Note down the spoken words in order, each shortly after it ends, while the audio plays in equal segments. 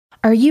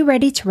Are you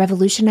ready to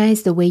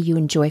revolutionize the way you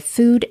enjoy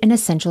food and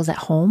essentials at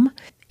home?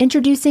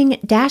 Introducing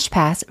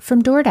DashPass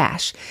from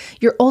DoorDash,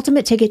 your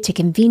ultimate ticket to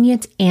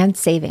convenience and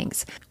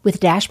savings. With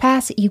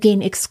DashPass, you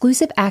gain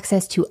exclusive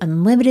access to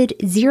unlimited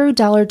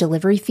 $0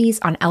 delivery fees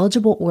on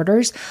eligible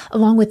orders,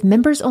 along with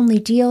members-only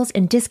deals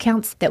and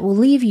discounts that will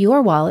leave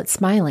your wallet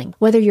smiling.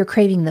 Whether you're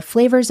craving the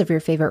flavors of your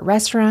favorite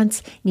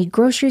restaurants, need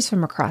groceries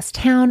from across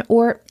town,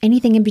 or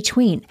anything in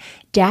between,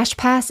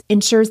 DashPass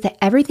ensures that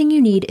everything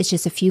you need is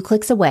just a few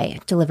clicks away,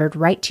 delivered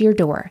right to your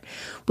door.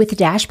 With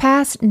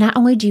DashPass, not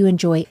only do you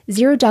enjoy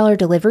 $0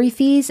 delivery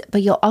fees,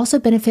 but you'll also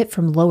benefit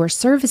from lower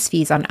service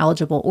fees on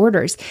eligible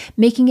orders,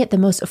 making it the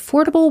most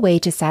affordable way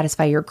to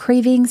satisfy your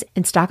cravings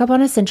and stock up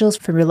on essentials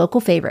from your local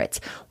favorites.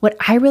 What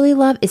I really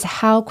love is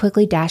how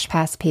quickly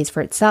DashPass pays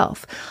for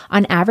itself.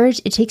 On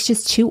average, it takes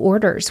just 2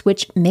 orders,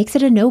 which makes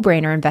it a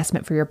no-brainer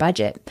investment for your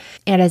budget.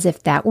 And as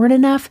if that weren't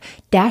enough,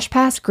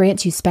 DashPass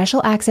grants you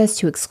special access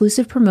to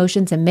exclusive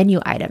promotions and menu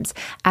items,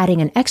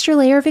 adding an extra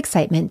layer of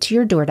excitement to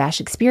your DoorDash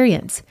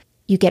experience.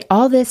 You get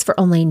all this for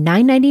only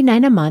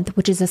 $9.99 a month,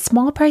 which is a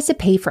small price to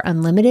pay for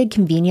unlimited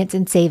convenience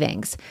and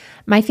savings.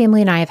 My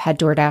family and I have had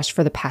DoorDash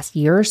for the past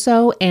year or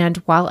so, and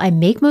while I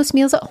make most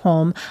meals at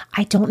home,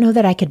 I don't know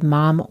that I could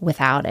mom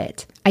without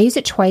it. I used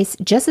it twice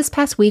just this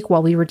past week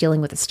while we were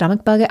dealing with a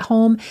stomach bug at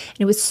home, and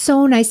it was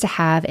so nice to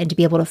have and to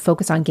be able to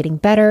focus on getting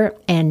better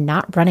and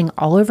not running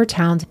all over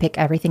town to pick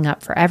everything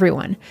up for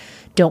everyone.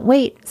 Don't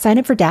wait. Sign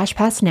up for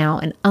DashPass now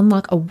and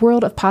unlock a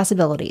world of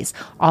possibilities,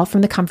 all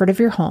from the comfort of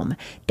your home.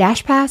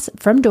 DashPass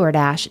from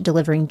DoorDash,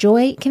 delivering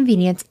joy,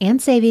 convenience,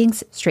 and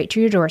savings straight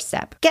to your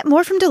doorstep. Get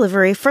more from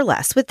delivery for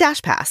less with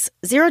DashPass.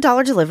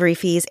 $0 delivery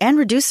fees and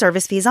reduced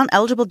service fees on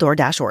eligible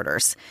DoorDash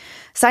orders.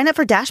 Sign up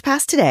for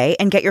DashPass today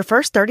and get your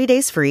first 30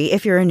 days free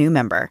if you're a new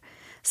member.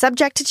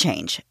 Subject to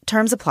change.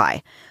 Terms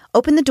apply.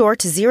 Open the door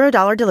to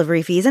 $0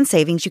 delivery fees and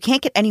savings you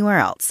can't get anywhere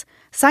else.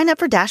 Sign up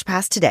for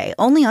DashPass today,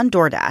 only on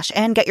DoorDash,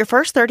 and get your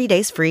first 30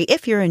 days free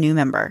if you're a new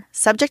member.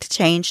 Subject to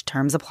change.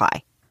 Terms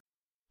apply.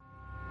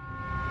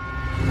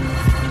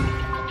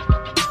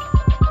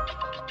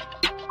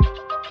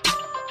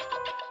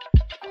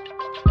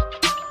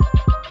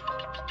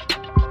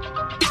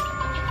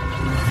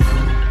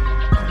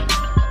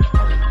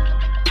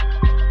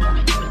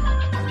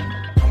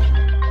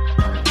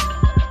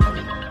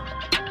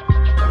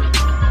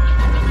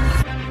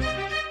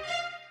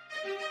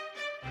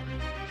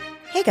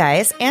 Hey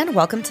guys, and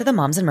welcome to the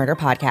Moms and Murder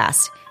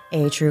Podcast,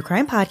 a true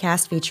crime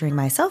podcast featuring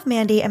myself,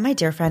 Mandy, and my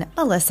dear friend,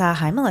 Melissa.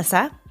 Hi,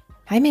 Melissa.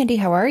 Hi, Mandy.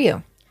 How are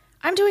you?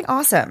 I'm doing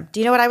awesome. Do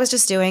you know what I was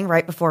just doing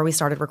right before we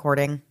started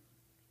recording?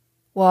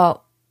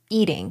 Well,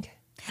 eating.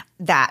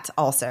 That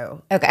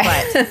also.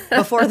 Okay. But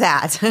before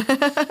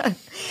that,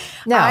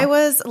 No. I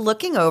was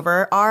looking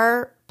over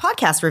our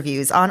podcast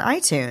reviews on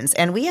iTunes,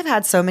 and we have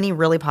had so many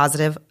really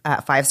positive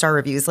 5-star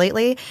reviews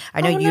lately.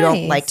 I know you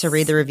don't like to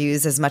read the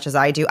reviews as much as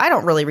I do. I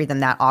don't really read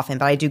them that often,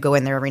 but I do go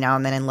in there every now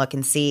and then and look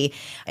and see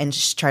and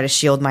try to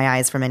shield my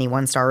eyes from any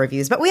 1-star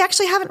reviews. But we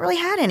actually haven't really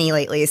had any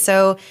lately.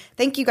 So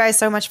thank you guys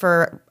so much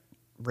for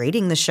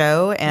rating the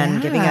show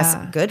and giving us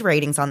good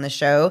ratings on the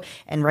show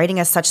and writing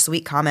us such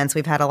sweet comments.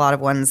 We've had a lot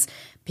of ones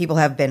people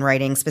have been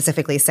writing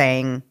specifically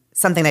saying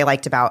something they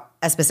liked about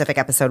a specific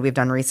episode we've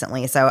done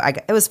recently. So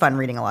it was fun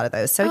reading a lot of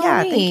those. So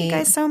thank you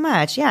guys so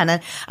much. Yeah, and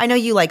I know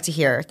you like to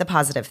hear the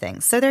positive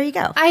things. So there you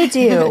go. I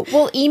do.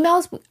 Well,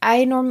 emails,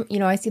 I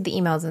see the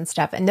emails and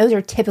stuff, and those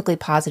are typically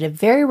positive.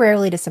 Very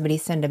rarely does somebody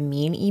send a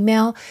mean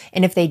email,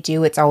 and if they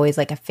do, it's always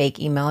like a fake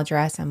email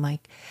address. I'm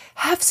like,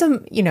 have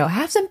some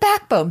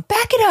backbone,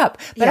 back it up.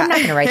 But I'm not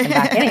going to write them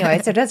back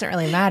anyway, so it doesn't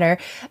really matter.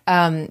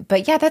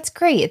 But yeah, that's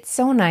great. It's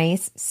so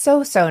nice.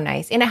 So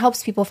nice. And it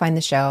helps people find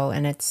the show,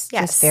 and it's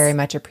just very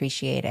much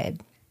appreciated.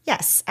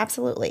 Yes,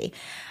 absolutely.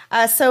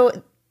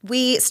 So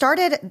we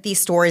started the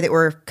story that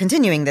we're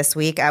continuing this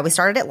week. We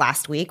started it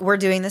last week. We're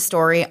doing the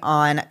story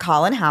on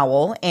Colin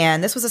Howell,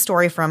 and this was a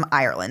story from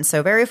Ireland,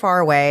 so very far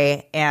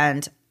away,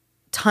 and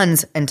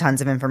tons and tons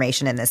of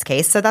information in this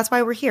case. So that's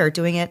why we're here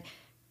doing it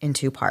in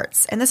 2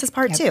 parts. And this is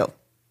part 2.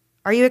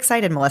 Are you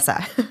excited,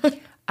 Melissa?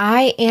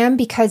 I am,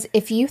 because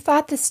if you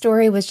thought the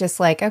story was just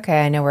like,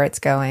 okay, I know where it's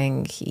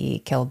going, he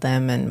killed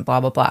them and blah,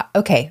 blah, blah.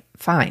 Okay,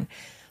 fine.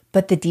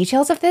 But the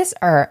details of this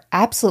are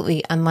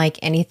absolutely unlike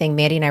anything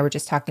Mandy and I were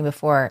just talking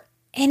before,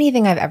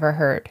 anything I've ever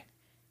heard.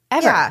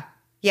 Ever.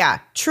 Yeah.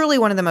 Truly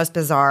one of the most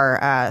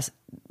bizarre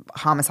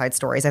homicide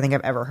stories I think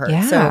I've ever heard.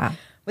 Yeah. So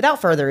without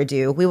further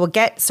ado, we will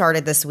get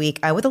started this week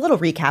with a little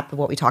recap of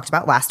what we talked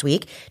about last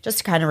week, just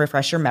to kind of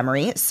refresh your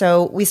memory.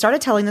 So we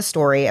started telling the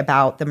story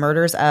about the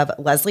murders of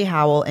Leslie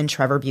Howell and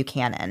Trevor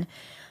Buchanan.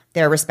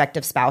 Their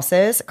respective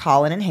spouses,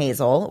 Colin and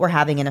Hazel, were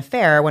having an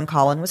affair when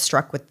Colin was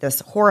struck with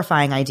this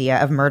horrifying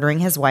idea of murdering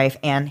his wife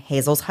and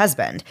Hazel's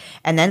husband,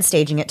 and then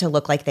staging it to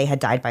look like they had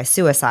died by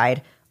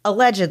suicide,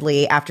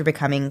 allegedly after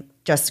becoming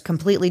just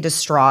completely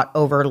distraught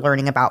over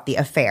learning about the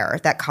affair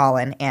that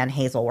Colin and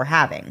Hazel were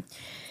having.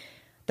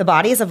 The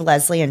bodies of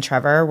Leslie and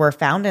Trevor were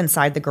found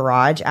inside the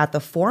garage at the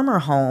former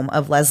home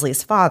of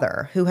Leslie's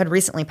father, who had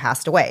recently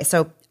passed away.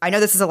 So I know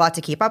this is a lot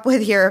to keep up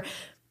with here.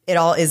 it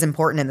all is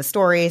important in the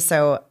story.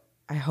 So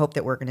I hope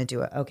that we're going to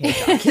do an okay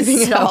job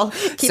keeping it all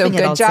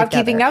good job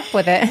keeping up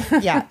with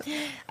it.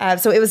 Yeah.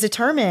 So it was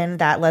determined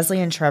that Leslie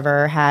and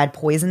Trevor had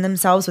poisoned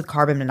themselves with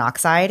carbon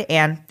monoxide,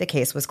 and the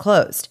case was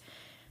closed.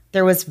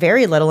 There was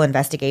very little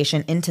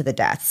investigation into the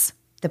deaths.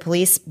 The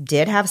police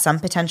did have some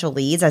potential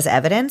leads as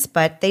evidence,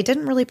 but they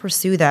didn't really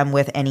pursue them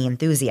with any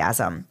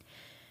enthusiasm.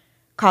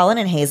 Colin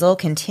and Hazel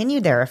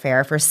continued their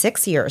affair for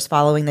 6 years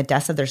following the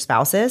deaths of their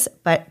spouses,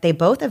 but they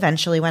both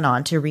eventually went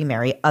on to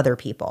remarry other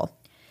people.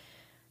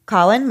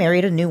 Colin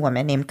married a new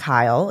woman named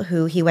Kyle,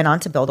 who he went on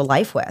to build a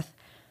life with.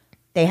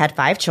 They had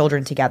 5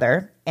 children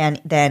together,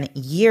 and then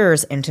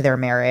years into their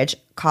marriage,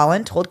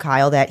 Colin told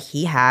Kyle that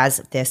he has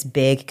this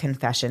big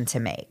confession to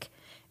make.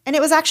 And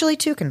it was actually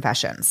 2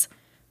 confessions.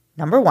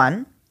 Number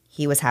 1,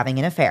 he was having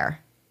an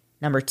affair.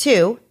 Number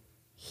 2,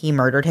 he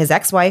murdered his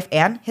ex-wife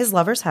and his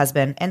lover's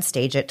husband and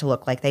staged it to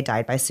look like they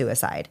died by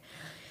suicide.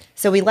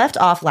 So we left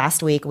off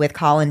last week with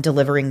Colin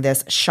delivering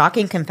this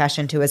shocking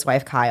confession to his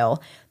wife,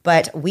 Kyle,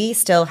 but we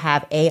still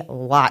have a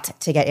lot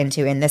to get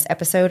into in this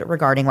episode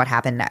regarding what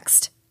happened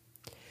next.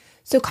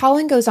 So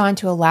Colin goes on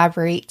to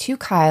elaborate to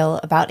Kyle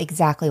about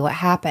exactly what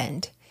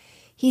happened.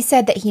 He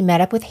said that he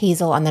met up with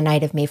Hazel on the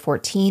night of May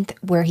 14th,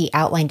 where he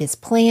outlined his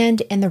plan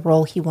and the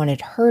role he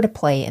wanted her to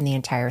play in the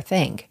entire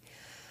thing.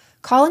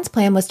 Colin's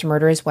plan was to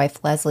murder his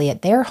wife Leslie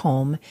at their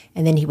home,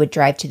 and then he would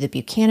drive to the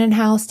Buchanan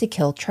house to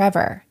kill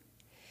Trevor.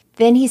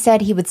 Then he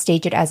said he would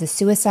stage it as a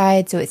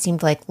suicide, so it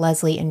seemed like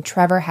Leslie and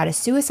Trevor had a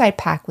suicide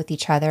pact with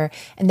each other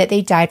and that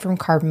they died from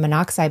carbon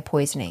monoxide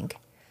poisoning.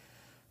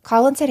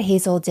 Colin said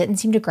Hazel didn't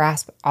seem to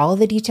grasp all of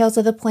the details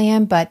of the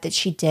plan, but that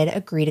she did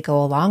agree to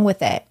go along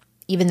with it,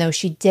 even though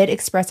she did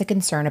express a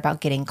concern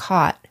about getting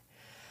caught.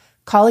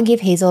 Colin gave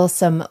Hazel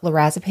some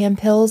lorazepam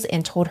pills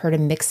and told her to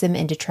mix them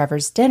into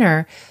Trevor's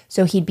dinner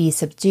so he'd be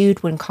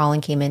subdued when Colin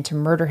came in to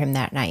murder him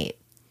that night.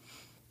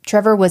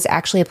 Trevor was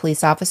actually a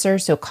police officer,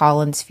 so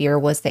Colin's fear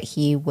was that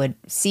he would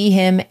see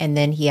him and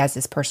then he has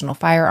his personal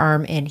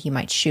firearm and he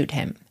might shoot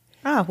him.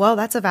 Oh, well,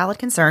 that's a valid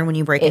concern when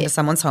you break into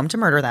someone's home to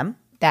murder them.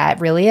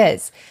 That really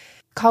is.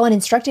 Colin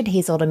instructed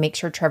Hazel to make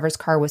sure Trevor's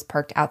car was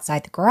parked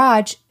outside the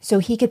garage so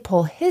he could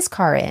pull his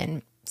car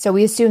in. So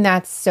we assume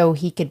that's so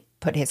he could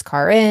put his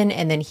car in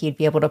and then he'd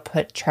be able to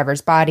put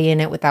Trevor's body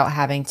in it without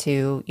having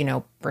to,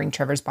 bring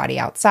Trevor's body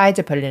outside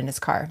to put it in his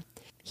car.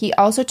 He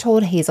also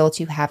told Hazel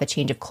to have a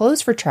change of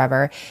clothes for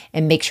Trevor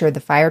and make sure the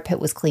fire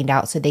pit was cleaned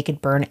out so they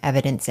could burn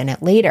evidence in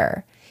it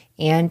later.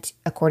 And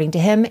according to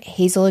him,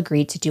 Hazel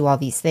agreed to do all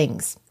these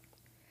things.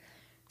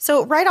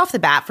 So right off the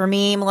bat for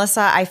me,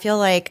 Melissa, I feel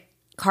like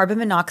carbon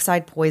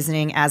monoxide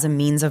poisoning as a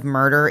means of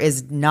murder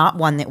is not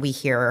one that we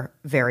hear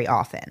very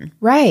often.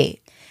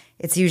 Right.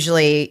 It's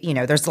usually,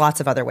 there's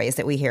lots of other ways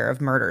that we hear of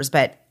murders,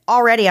 but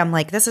already I'm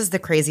like, this is the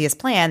craziest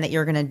plan that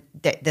you're going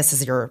to, this is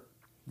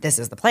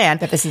the plan.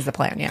 That this is the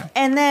plan, yeah.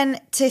 And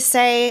then to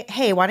say,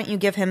 hey, why don't you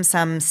give him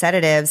some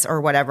sedatives or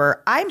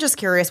whatever? I'm just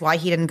curious why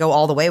he didn't go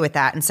all the way with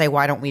that and say,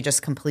 why don't we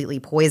just completely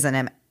poison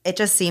him? It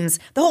just seems,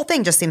 the whole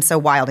thing just seems so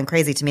wild and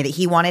crazy to me that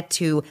he wanted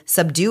to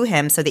subdue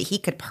him so that he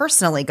could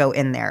personally go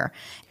in there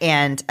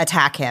and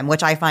attack him,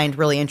 which I find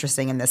really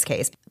interesting in this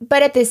case.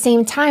 But at the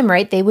same time,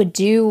 right,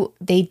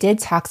 they did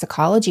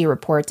toxicology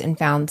reports and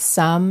found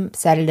some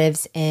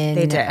sedatives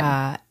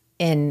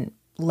in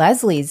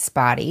Leslie's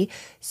body.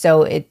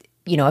 So if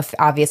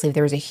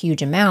there was a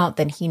huge amount,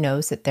 then he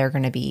knows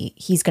that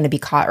he's going to be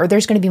caught, or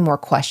there's going to be more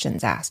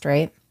questions asked,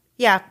 right?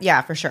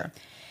 Yeah, for sure.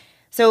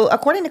 So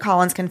according to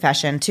Colin's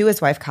confession to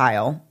his wife,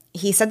 Kyle,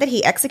 he said that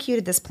he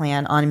executed this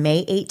plan on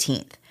May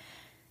 18th.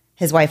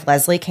 His wife,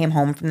 Leslie, came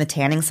home from the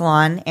tanning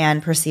salon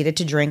and proceeded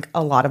to drink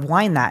a lot of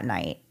wine that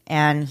night.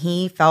 And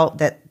he felt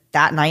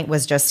that night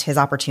was just his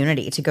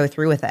opportunity to go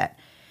through with it.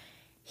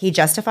 He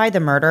justified the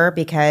murder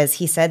because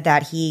he said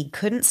that he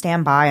couldn't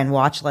stand by and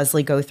watch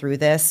Leslie go through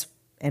this.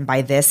 And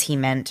by this, he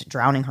meant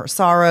drowning her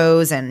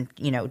sorrows and,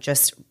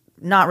 just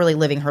not really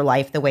living her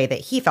life the way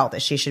that he felt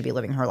that she should be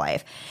living her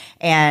life.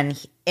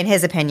 And in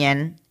his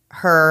opinion,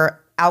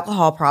 her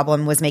alcohol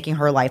problem was making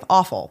her life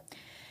awful.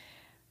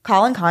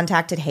 Colin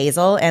contacted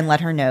Hazel and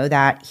let her know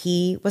that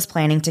he was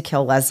planning to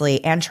kill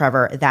Leslie and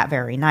Trevor that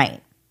very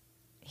night.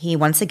 He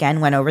once again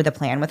went over the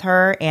plan with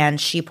her,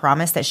 and she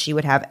promised that she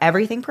would have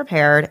everything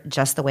prepared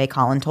just the way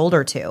Colin told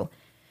her to.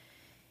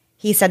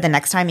 He said the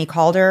next time he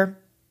called her,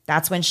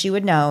 that's when she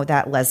would know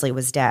that Leslie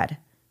was dead.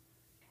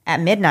 At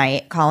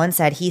midnight, Colin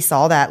said he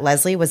saw that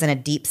Leslie was in a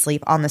deep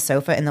sleep on the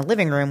sofa in the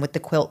living room with the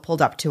quilt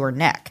pulled up to her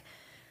neck.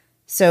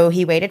 So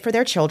he waited for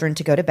their children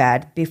to go to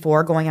bed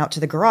before going out to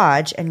the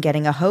garage and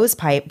getting a hose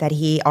pipe that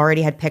he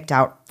already had picked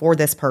out for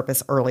this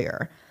purpose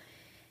earlier.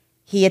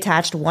 He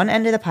attached one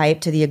end of the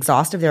pipe to the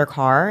exhaust of their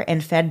car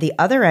and fed the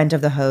other end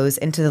of the hose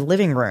into the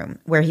living room,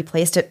 where he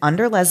placed it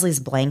under Leslie's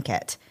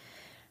blanket.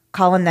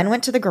 Colin then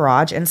went to the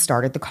garage and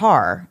started the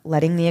car,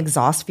 letting the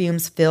exhaust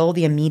fumes fill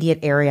the immediate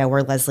area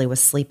where Leslie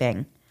was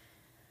sleeping.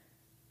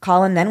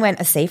 Colin then went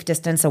a safe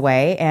distance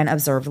away and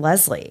observed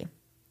Leslie.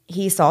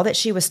 He saw that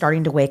she was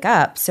starting to wake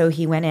up, so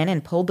he went in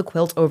and pulled the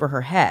quilt over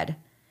her head.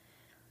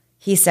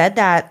 He said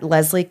that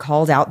Leslie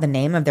called out the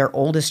name of their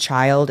oldest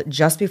child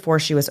just before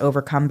she was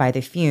overcome by the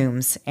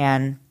fumes,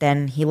 and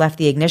then he left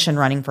the ignition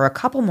running for a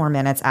couple more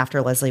minutes after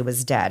Leslie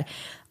was dead.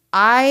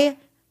 I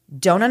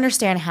don't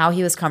understand how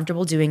he was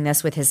comfortable doing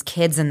this with his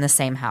kids in the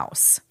same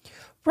house.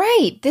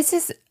 Right. This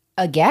is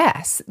a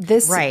gas.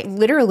 This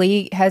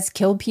literally has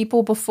killed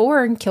people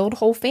before and killed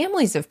whole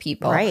families of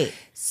people. Right.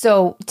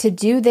 So to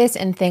do this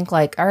and think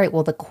like, all right,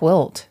 well, the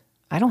quilt.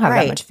 I don't have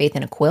that much faith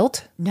in a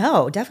quilt.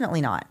 No, definitely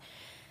not.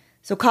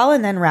 So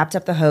Colin then wrapped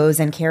up the hose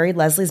and carried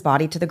Leslie's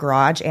body to the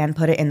garage and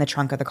put it in the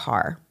trunk of the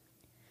car.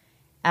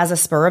 As a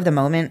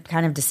spur-of-the-moment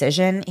kind of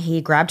decision,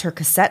 he grabbed her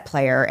cassette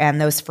player and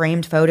those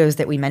framed photos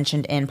that we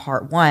mentioned in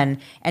part 1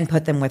 and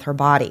put them with her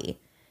body.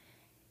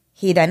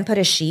 He then put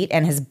a sheet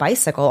and his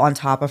bicycle on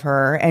top of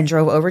her and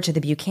drove over to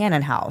the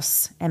Buchanan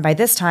house, and by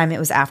this time it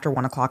was after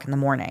 1 o'clock in the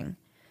morning.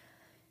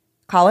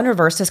 Colin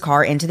reversed his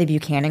car into the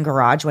Buchanan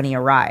garage when he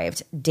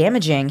arrived,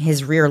 damaging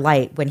his rear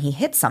light when he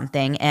hit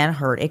something and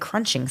heard a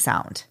crunching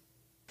sound.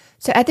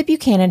 So at the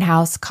Buchanan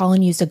house,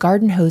 Colin used a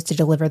garden hose to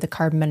deliver the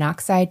carbon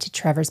monoxide to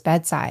Trevor's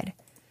bedside.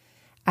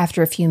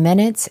 After a few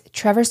minutes,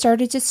 Trevor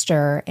started to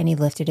stir and he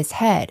lifted his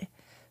head.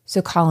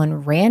 So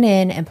Colin ran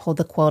in and pulled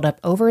the quilt up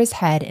over his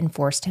head and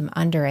forced him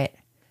under it.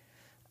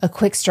 A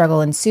quick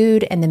struggle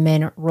ensued and the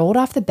men rolled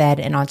off the bed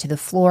and onto the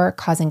floor,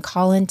 causing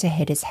Colin to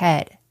hit his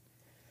head.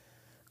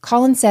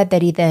 Colin said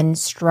that he then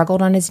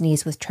struggled on his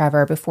knees with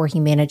Trevor before he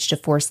managed to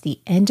force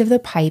the end of the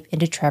pipe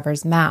into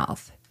Trevor's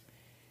mouth.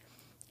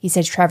 He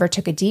said Trevor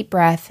took a deep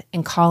breath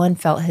and Colin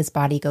felt his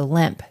body go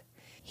limp.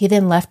 He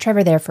then left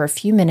Trevor there for a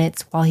few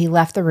minutes while he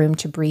left the room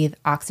to breathe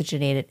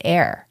oxygenated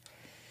air.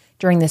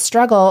 During the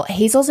struggle,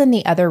 Hazel's in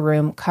the other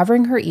room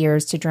covering her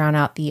ears to drown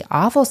out the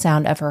awful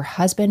sound of her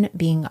husband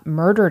being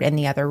murdered in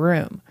the other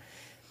room.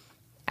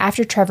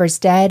 After Trevor's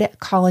dead,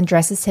 Colin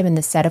dresses him in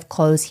the set of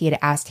clothes he had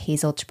asked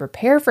Hazel to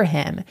prepare for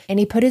him, and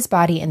he put his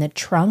body in the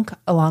trunk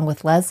along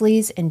with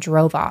Leslie's and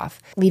drove off,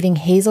 leaving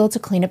Hazel to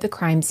clean up the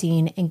crime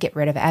scene and get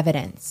rid of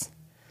evidence.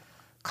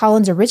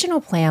 Colin's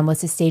original plan was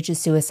to stage a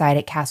suicide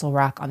at Castle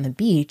Rock on the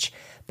beach,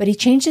 but he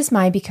changed his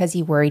mind because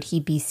he worried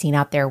he'd be seen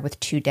out there with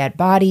 2 dead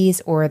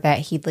bodies or that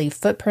he'd leave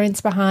footprints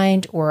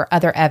behind or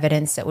other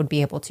evidence that would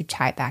be able to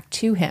tie back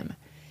to him.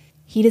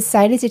 He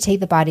decided to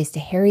take the bodies to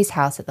Harry's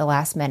house at the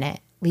last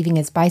minute, leaving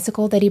his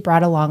bicycle that he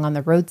brought along on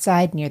the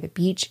roadside near the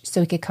beach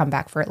so he could come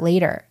back for it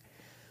later.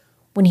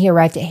 When he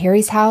arrived at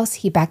Harry's house,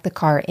 he backed the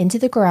car into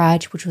the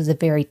garage, which was a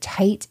very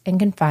tight and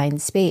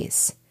confined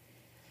space.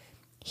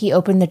 He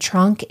opened the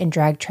trunk and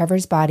dragged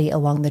Trevor's body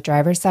along the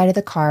driver's side of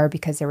the car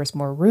because there was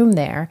more room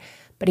there,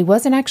 but he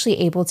wasn't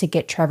actually able to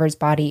get Trevor's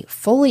body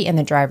fully in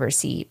the driver's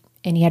seat,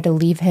 and he had to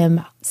leave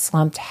him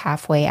slumped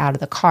halfway out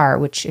of the car,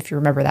 which, if you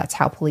remember, that's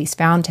how police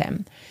found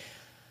him.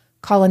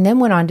 Colin then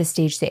went on to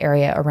stage the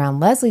area around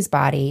Leslie's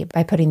body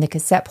by putting the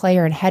cassette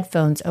player and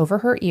headphones over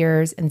her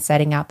ears and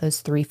setting out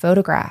those 3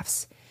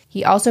 photographs.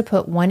 He also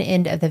put one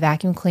end of the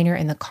vacuum cleaner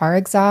in the car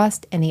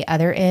exhaust and the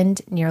other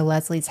end near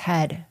Leslie's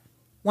head.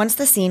 Once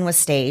the scene was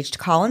staged,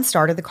 Colin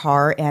started the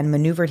car and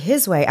maneuvered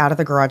his way out of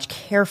the garage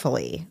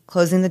carefully,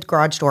 closing the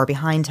garage door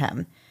behind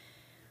him.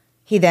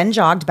 He then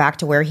jogged back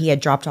to where he had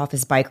dropped off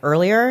his bike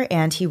earlier,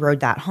 and he rode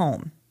that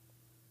home.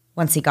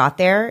 Once he got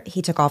there, he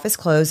took off his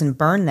clothes and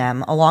burned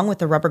them, along with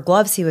the rubber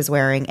gloves he was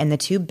wearing and the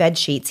 2 bed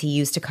sheets he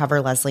used to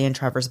cover Leslie and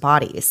Trevor's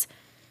bodies.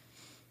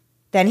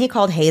 Then he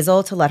called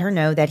Hazel to let her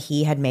know that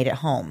he had made it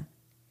home.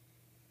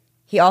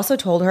 He also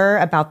told her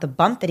about the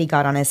bump that he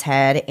got on his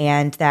head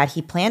and that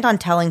he planned on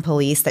telling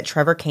police that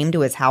Trevor came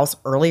to his house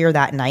earlier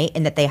that night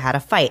and that they had a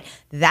fight.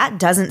 That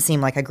doesn't seem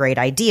like a great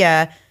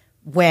idea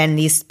when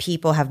these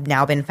people have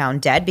now been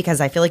found dead, because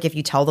I feel like if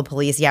you tell the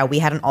police, yeah, we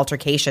had an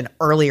altercation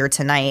earlier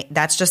tonight,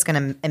 that's just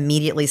going to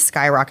immediately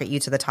skyrocket you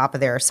to the top of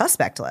their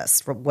suspect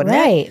list, wouldn't it?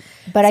 Right.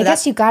 But I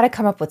guess you got to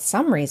come up with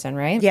some reason,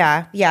 right?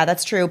 Yeah,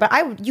 that's true. But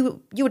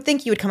you would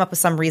think you would come up with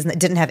some reason that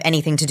didn't have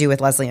anything to do with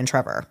Leslie and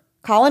Trevor.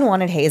 Colin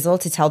wanted Hazel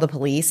to tell the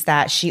police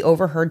that she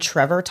overheard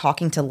Trevor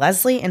talking to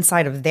Leslie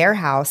inside of their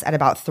house at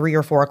about 3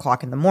 or 4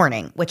 o'clock in the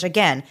morning, which,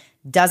 again,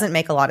 doesn't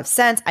make a lot of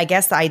sense. I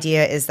guess the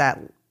idea is that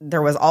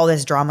there was all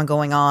this drama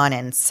going on,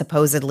 and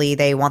supposedly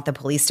they want the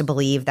police to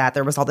believe that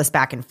there was all this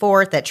back and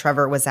forth, that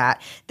Trevor was at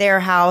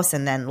their house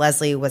and then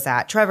Leslie was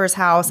at Trevor's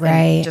house, right,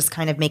 and just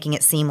kind of making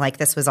it seem like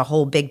this was a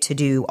whole big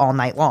to-do all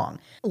night long.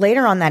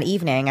 Later on that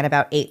evening at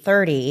about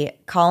 8:30,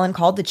 Colin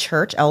called the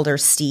church elder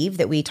Steve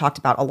that we talked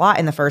about a lot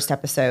in the first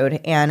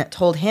episode and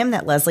told him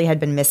that Leslie had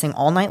been missing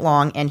all night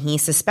long, and he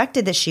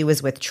suspected that she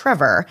was with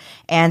Trevor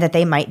and that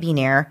they might be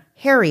near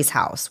Harry's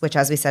house, which,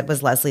 as we said,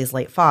 was Leslie's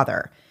late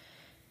father.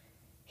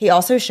 He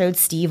also showed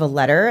Steve a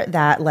letter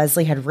that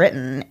Leslie had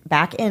written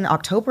back in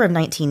October of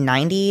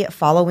 1990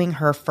 following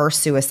her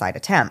first suicide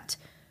attempt.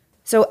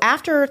 So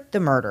after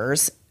the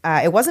murders,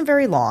 it wasn't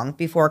very long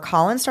before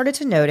Colin started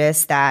to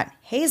notice that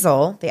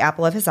Hazel, the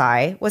apple of his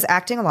eye, was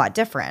acting a lot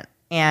different.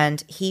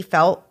 And he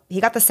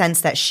got the sense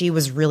that she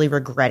was really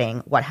regretting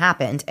what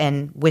happened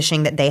and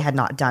wishing that they had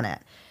not done it.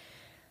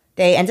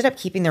 They ended up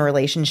keeping their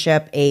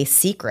relationship a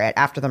secret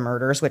after the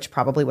murders, which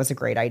probably was a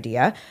great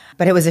idea.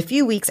 But it was a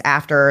few weeks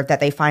after that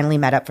they finally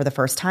met up for the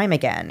first time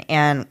again,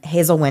 and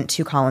Hazel went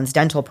to Colin's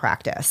dental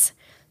practice.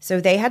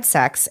 So they had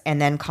sex,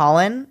 and then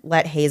Colin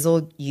let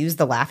Hazel use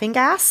the laughing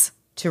gas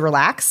to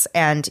relax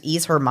and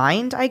ease her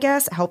mind, I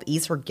guess, help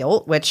ease her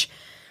guilt, which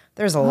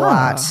there's a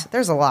lot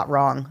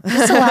wrong.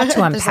 There's a lot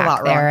to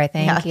unpack there, I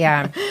think.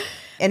 Yeah.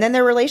 And then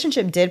their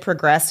relationship did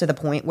progress to the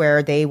point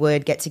where they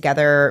would get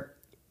together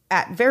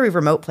at very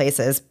remote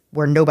places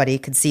where nobody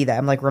could see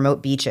them, like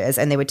remote beaches.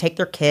 And they would take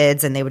their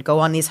kids and they would go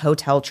on these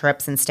hotel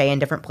trips and stay in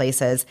different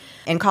places.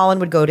 And Colin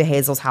would go to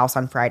Hazel's house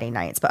on Friday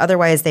nights. But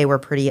otherwise, they were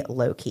pretty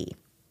low key.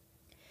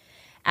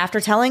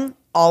 After telling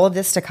all of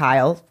this to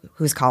Kyle,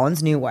 who's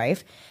Colin's new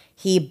wife,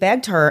 he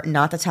begged her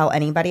not to tell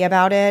anybody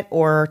about it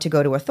or to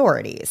go to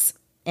authorities.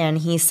 And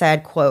he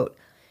said, quote,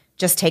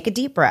 "Just take a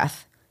deep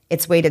breath.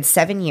 It's waited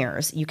 7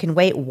 years. You can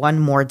wait one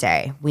more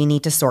day. We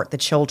need to sort the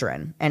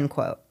children," end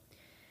quote.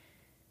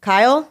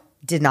 Kyle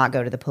did not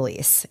go to the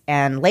police.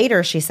 And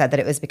later she said that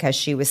it was because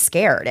she was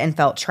scared and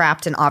felt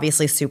trapped and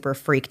obviously super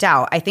freaked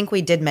out. I think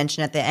we did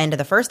mention at the end of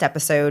the first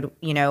episode,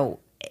 you know,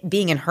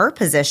 being in her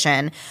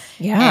position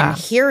and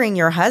hearing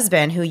your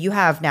husband, who you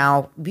have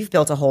now, you've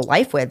built a whole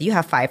life with, you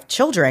have 5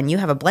 children, you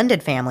have a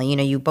blended family, you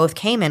know, you both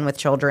came in with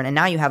children and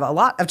now you have a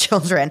lot of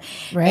children.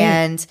 Right.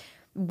 And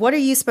what are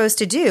you supposed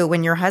to do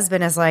when your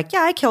husband is like,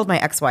 yeah, I killed my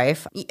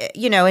ex-wife,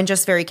 you know, and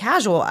just very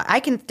casual? I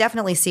can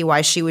definitely see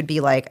why she would be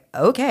like,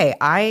 okay,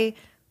 I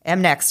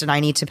am next and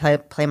I need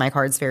to play my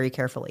cards very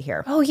carefully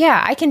here. Oh,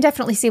 yeah. I can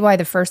definitely see why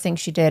the first thing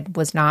she did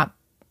was not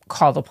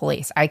call the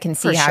police. I can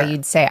see how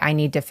you'd say, I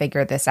need to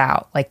figure this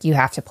out. Like, you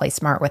have to play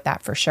smart with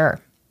that for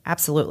sure.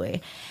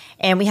 Absolutely.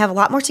 And we have a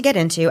lot more to get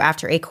into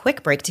after a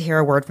quick break to hear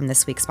a word from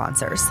this week's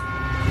sponsors.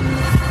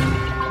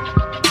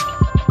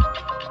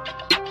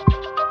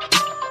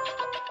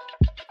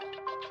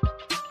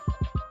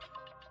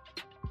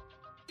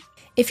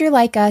 If you're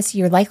like us,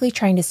 you're likely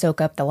trying to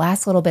soak up the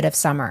last little bit of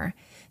summer.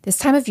 This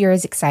time of year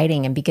is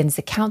exciting and begins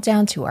the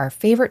countdown to our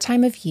favorite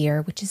time of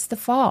year, which is the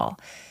fall.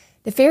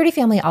 The Faherty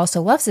family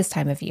also loves this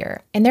time of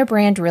year, and their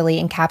brand really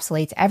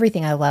encapsulates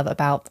everything I love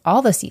about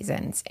all the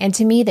seasons. And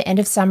to me, the end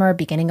of summer,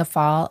 beginning of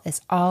fall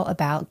is all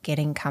about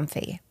getting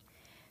comfy.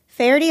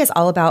 Faherty is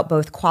all about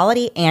both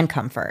quality and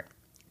comfort.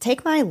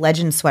 Take my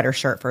Legend sweater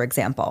shirt, for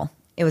example.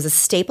 It was a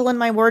staple in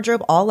my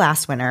wardrobe all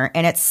last winter,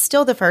 and it's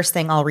still the first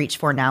thing I'll reach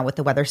for now with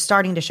the weather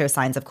starting to show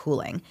signs of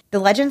cooling. The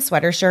Legend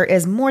sweater shirt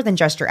is more than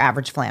just your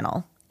average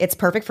flannel. It's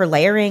perfect for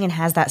layering and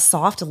has that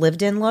soft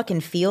lived-in look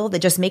and feel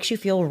that just makes you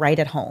feel right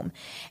at home.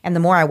 And the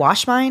more I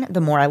wash mine, the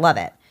more I love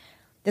it.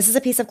 This is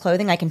a piece of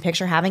clothing I can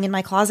picture having in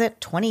my closet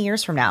 20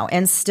 years from now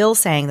and still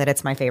saying that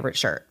it's my favorite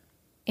shirt.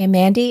 And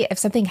Mandy, if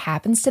something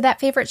happens to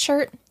that favorite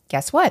shirt,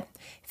 guess what?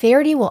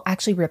 Faherty will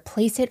actually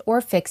replace it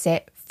or fix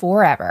it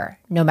forever,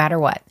 no matter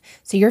what.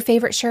 So your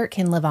favorite shirt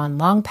can live on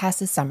long past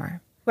the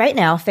summer. Right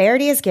now,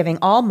 Faherty is giving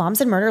all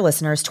Moms and Murder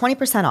listeners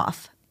 20%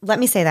 off. Let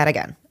me say that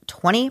again,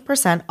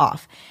 20%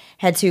 off.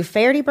 Head to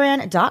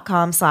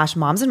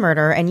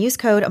fahertybrand.com/momsandmurder and use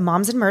code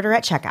momsandmurder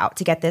at checkout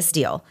to get this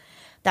deal.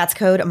 That's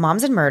code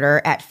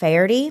momsandmurder at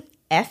Faherty,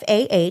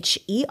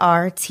 Faherty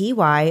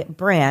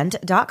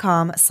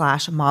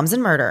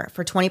brand.com/momsandmurder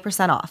for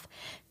 20% off.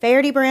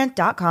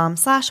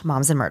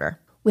 Fahertybrand.com/momsandmurder.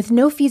 With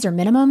no fees or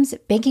minimums,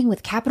 banking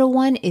with Capital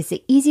One is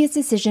the easiest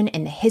decision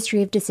in the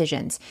history of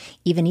decisions.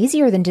 Even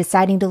easier than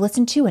deciding to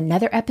listen to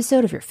another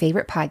episode of your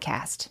favorite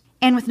podcast.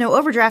 And with no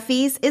overdraft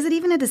fees, is it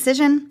even a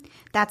decision?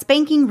 That's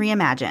banking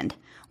reimagined.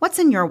 What's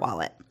in your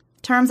wallet?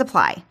 Terms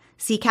apply.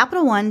 See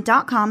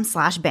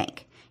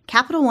CapitalOne.com/bank.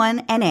 Capital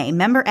One NA,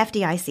 member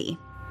FDIC.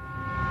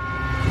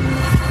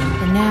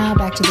 And now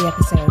back to the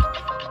episode.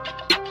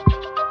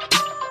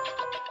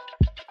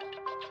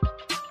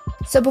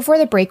 So before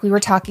the break, we were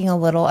talking a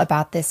little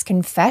about this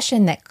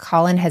confession that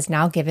Colin has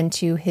now given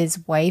to his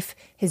wife,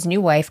 his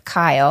new wife,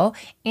 Kyle,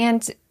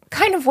 and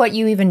kind of what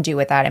you even do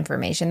with that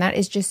information. That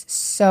is just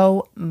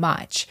so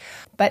much.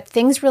 But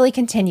things really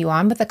continue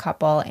on with the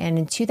couple, and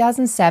in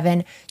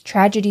 2007,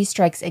 tragedy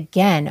strikes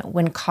again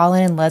when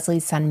Colin and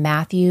Leslie's son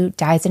Matthew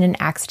dies in an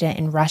accident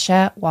in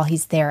Russia while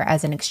he's there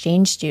as an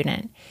exchange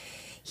student.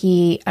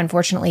 He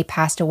unfortunately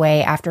passed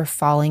away after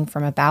falling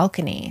from a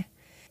balcony.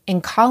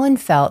 And Colin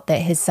felt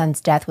that his son's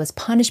death was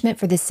punishment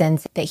for the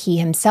sins that he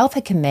himself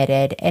had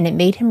committed, and it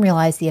made him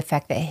realize the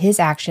effect that his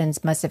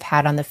actions must have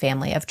had on the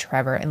family of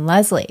Trevor and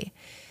Leslie.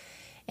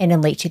 And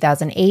in late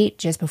 2008,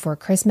 just before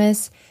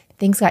Christmas,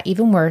 things got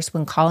even worse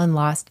when Colin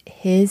lost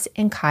his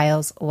and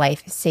Kyle's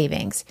life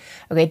savings.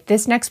 Okay,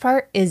 this next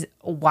part is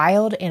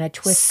wild and a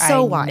twist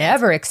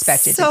never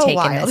expected to take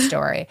in this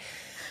story.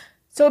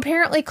 So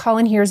apparently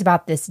Colin hears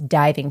about this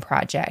diving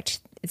project.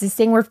 It's this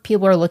thing where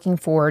people are looking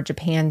for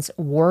Japan's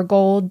war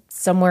gold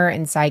somewhere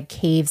inside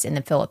caves in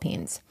the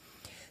Philippines.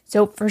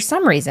 So for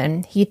some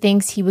reason, he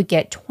thinks he would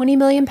get 20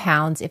 million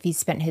pounds if he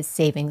spent his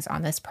savings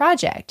on this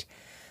project.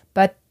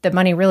 But the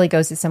money really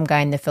goes to some guy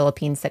in the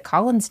Philippines that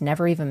Colin's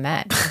never even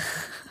met.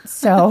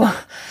 So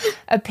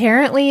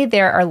apparently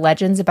there are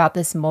legends about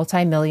this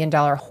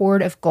multi-million-dollar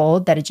hoard of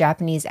gold that a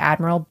Japanese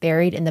admiral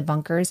buried in the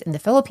bunkers in the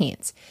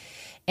Philippines.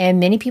 And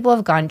many people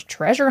have gone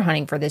treasure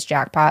hunting for this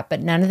jackpot,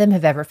 but none of them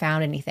have ever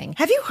found anything.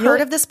 Have you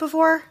heard of this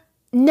before?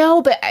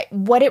 No, but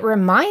what it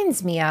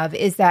reminds me of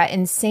is that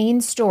insane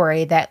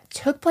story that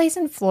took place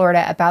in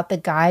Florida about the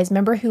guys,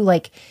 remember, who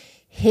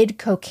hid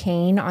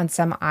cocaine on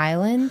some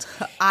island?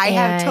 I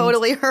have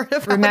totally heard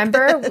of it.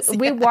 Remember? This,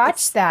 we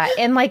watched that.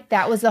 And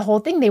that was the whole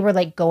thing. They were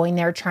going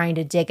there trying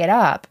to dig it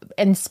up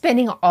and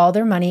spending all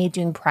their money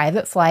doing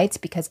private flights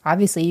because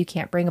obviously you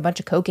can't bring a bunch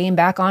of cocaine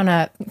back on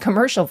a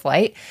commercial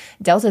flight.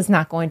 Delta's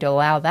not going to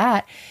allow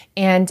that.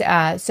 And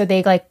so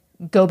they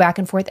go back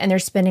and forth and they're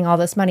spending all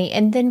this money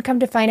and then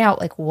come to find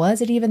out,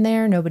 was it even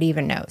there? Nobody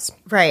even knows.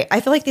 Right. I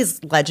feel like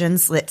these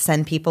legends that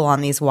send people on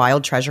these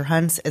wild treasure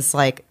hunts is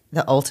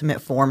the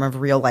ultimate form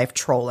of real life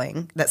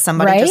trolling, that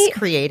somebody just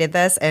created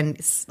this and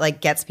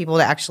gets people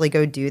to actually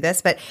go do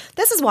this. But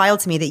this is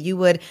wild to me that you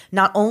would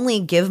not only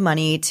give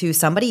money to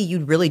somebody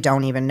you really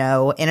don't even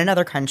know in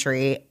another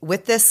country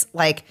with this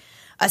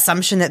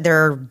assumption that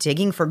they're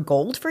digging for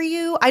gold for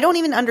you. I don't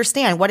even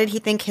understand. What did he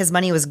think his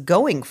money was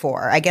going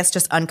for? I guess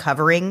just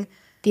uncovering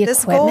the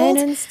this equipment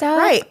gold? And stuff.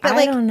 Right. But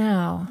I don't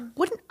know.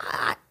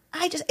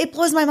 It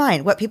blows my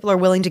mind what people are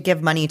willing to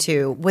give money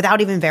to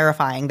without even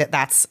verifying that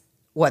that's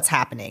what's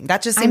happening.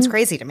 That just seems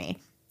crazy to me.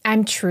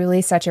 I'm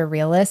truly such a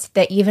realist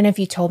that even if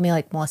you told me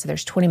Melissa,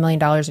 there's $20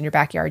 million in your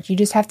backyard, you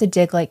just have to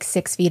dig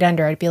 6 feet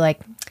under, I'd be I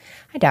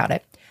doubt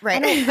it.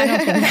 Right. I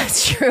don't think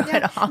that's true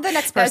at all. The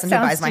next person who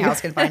buys my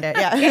house can find it.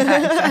 Yeah.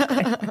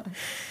 Exactly.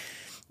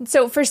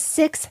 So for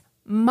 6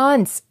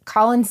 months,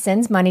 Colin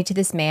sends money to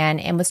this man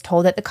and was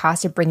told that the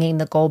cost of bringing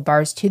the gold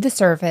bars to the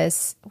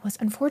surface was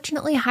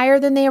unfortunately higher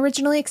than they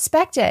originally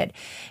expected.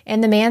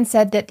 And the man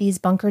said that these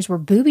bunkers were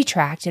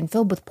booby-tracked and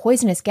filled with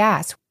poisonous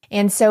gas.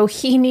 And so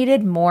he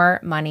needed more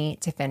money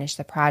to finish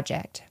the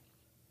project.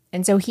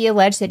 And so he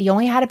alleged that he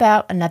only had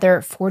about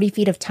another 40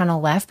 feet of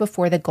tunnel left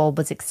before the gold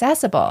was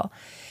accessible.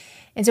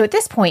 And so at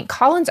this point,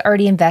 Colin's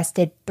already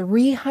invested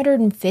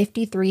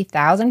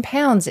 353,000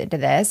 pounds into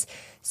this.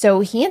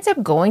 So he ends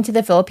up going to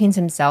the Philippines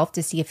himself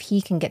to see if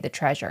he can get the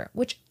treasure,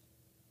 which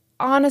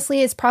honestly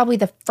is probably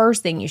the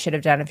first thing you should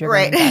have done if you're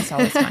going to invest all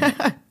this money.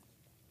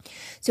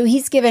 So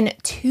he's given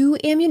 2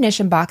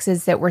 ammunition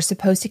boxes that were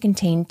supposed to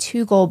contain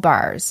 2 gold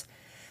bars.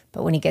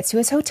 But when he gets to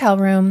his hotel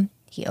room,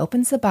 he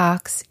opens the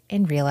box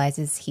and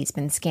realizes he's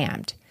been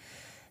scammed.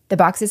 The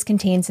boxes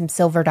contain some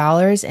silver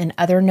dollars and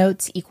other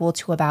notes equal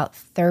to about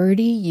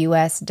 $30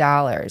 US.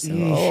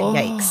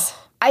 Yikes.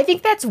 I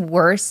think that's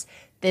worse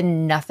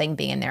than nothing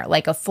being in there,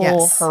 a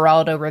full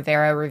Geraldo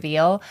Rivera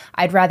reveal.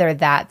 I'd rather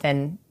that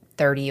than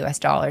 $30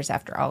 US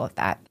after all of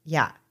that.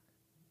 Yeah.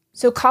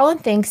 So Colin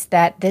thinks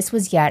that this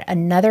was yet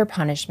another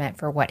punishment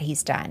for what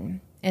he's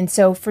done. And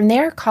so from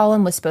there,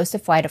 Colin was supposed to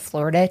fly to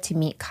Florida to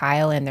meet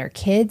Kyle and their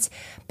kids,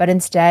 but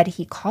instead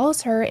he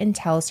calls her and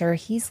tells her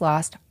he's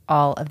lost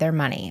all of their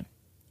money.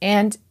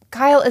 And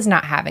Kyle is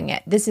not having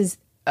it. This is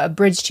a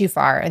bridge too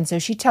far, and so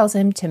she tells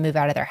him to move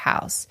out of their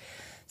house.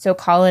 So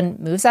Colin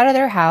moves out of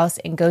their house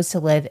and goes to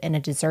live in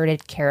a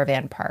deserted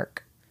caravan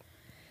park.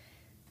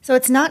 So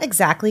it's not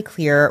exactly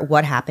clear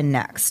what happened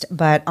next,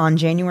 but on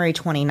January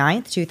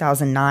 29th,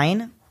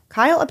 2009,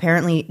 Kyle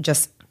apparently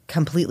just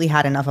completely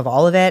had enough of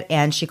all of it,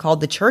 and she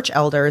called the church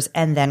elders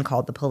and then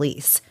called the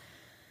police.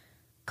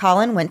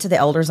 Colin went to the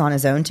elders on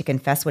his own to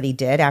confess what he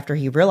did after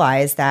he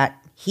realized that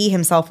he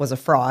himself was a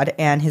fraud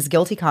and his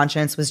guilty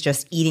conscience was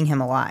just eating him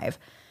alive.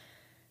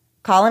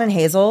 Colin and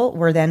Hazel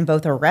were then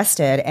both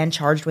arrested and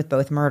charged with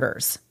both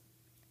murders.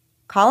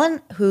 Colin,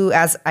 who,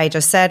 as I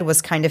just said,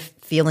 was kind of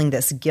feeling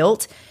this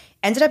guilt,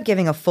 ended up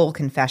giving a full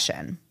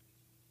confession.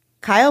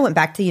 Kyle went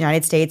back to the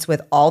United States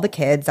with all the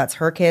kids, that's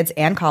her kids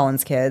and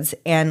Colin's kids,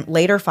 and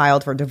later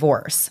filed for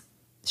divorce.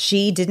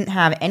 She didn't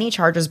have any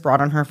charges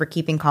brought on her for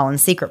keeping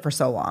Colin's secret for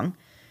so long.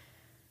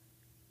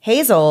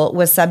 Hazel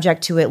was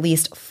subject to at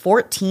least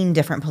 14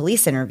 different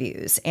police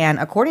interviews, and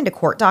according to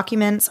court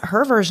documents,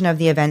 her version of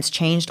the events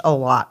changed a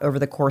lot over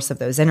the course of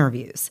those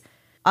interviews.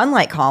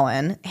 Unlike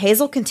Colin,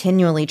 Hazel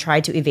continually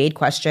tried to evade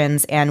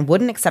questions and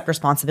wouldn't accept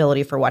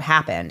responsibility for what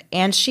happened,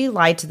 and she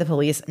lied to the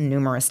police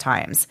numerous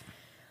times.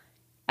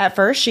 At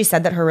first, she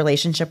said that her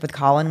relationship with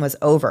Colin was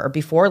over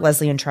before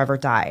Leslie and Trevor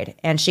died,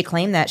 and she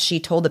claimed that she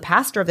told the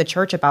pastor of the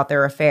church about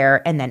their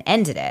affair and then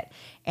ended it,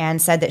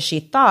 and said that she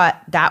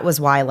thought that was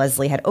why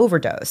Leslie had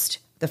overdosed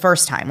the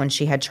first time when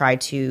she had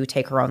tried to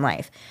take her own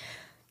life.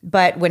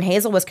 But when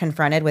Hazel was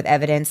confronted with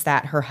evidence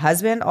that her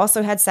husband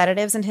also had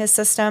sedatives in his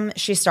system,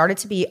 she started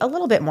to be a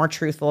little bit more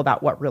truthful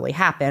about what really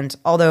happened,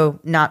 although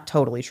not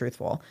totally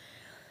truthful.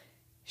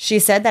 She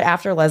said that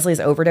after Leslie's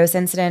overdose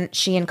incident,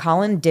 she and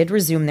Colin did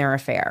resume their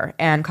affair,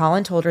 and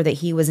Colin told her that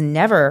he was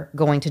never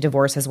going to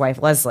divorce his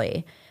wife,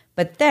 Leslie.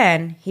 But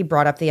then he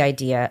brought up the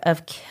idea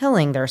of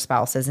killing their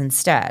spouses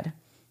instead.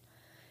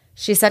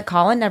 She said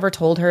Colin never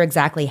told her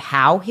exactly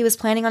how he was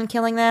planning on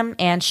killing them,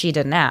 and she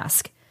didn't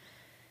ask.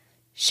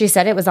 She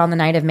said it was on the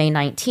night of May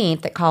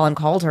 19th that Colin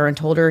called her and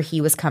told her he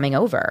was coming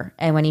over.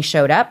 And when he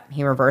showed up,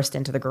 he reversed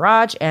into the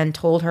garage and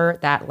told her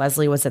that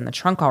Leslie was in the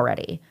trunk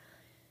already.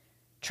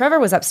 Trevor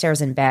was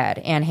upstairs in bed,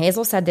 and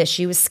Hazel said that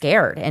she was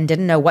scared and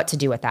didn't know what to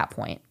do at that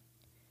point.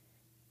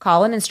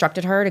 Colin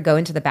instructed her to go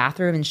into the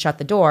bathroom and shut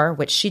the door,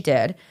 which she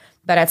did.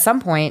 But at some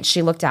point,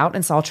 she looked out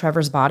and saw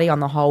Trevor's body on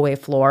the hallway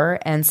floor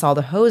and saw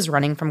the hose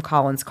running from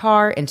Colin's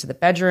car into the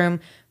bedroom,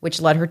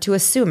 which led her to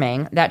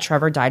assuming that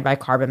Trevor died by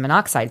carbon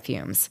monoxide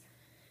fumes.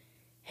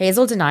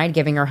 Hazel denied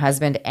giving her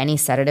husband any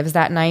sedatives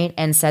that night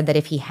and said that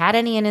if he had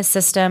any in his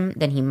system,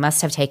 then he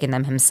must have taken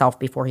them himself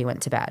before he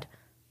went to bed.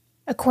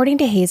 According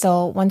to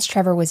Hazel, once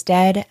Trevor was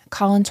dead,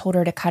 Colin told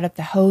her to cut up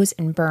the hose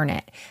and burn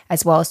it,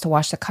 as well as to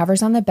wash the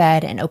covers on the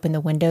bed and open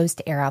the windows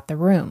to air out the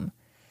room.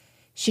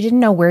 She didn't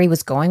know where he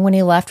was going when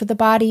he left with the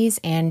bodies,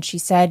 and she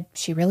said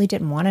she really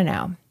didn't want to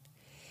know.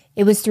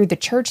 It was through the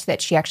church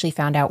that she actually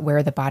found out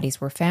where the bodies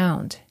were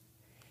found.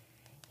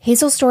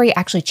 Hazel's story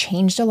actually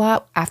changed a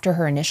lot after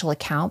her initial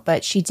account,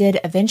 but she did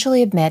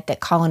eventually admit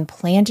that Colin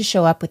planned to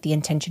show up with the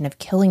intention of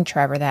killing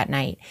Trevor that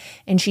night,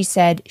 and she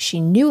said she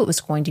knew it was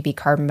going to be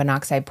carbon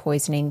monoxide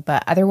poisoning,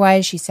 but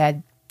otherwise she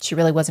said she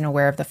really wasn't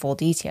aware of the full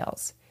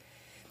details.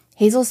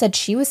 Hazel said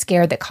she was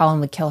scared that Colin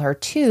would kill her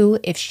too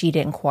if she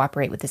didn't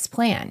cooperate with his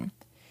plan.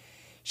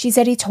 She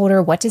said he told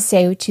her what to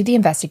say to the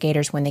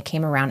investigators when they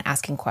came around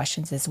asking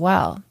questions as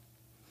well.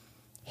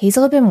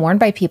 Hazel had been warned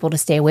by people to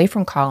stay away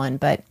from Colin,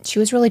 but she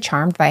was really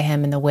charmed by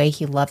him and the way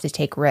he loved to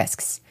take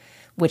risks,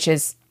 which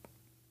is,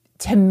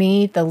 to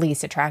me, the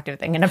least attractive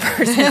thing in a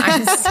person.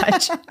 I'm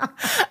such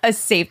a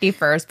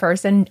safety-first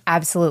person.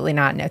 Absolutely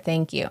not. No,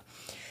 thank you.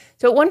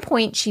 So at one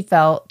point, she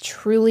felt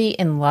truly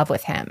in love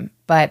with him,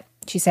 but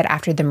she said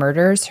after the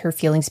murders, her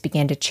feelings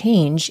began to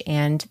change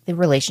and the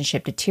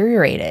relationship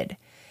deteriorated.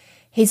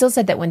 Hazel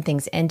said that when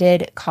things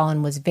ended,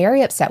 Colin was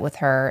very upset with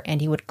her, and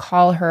he would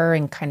call her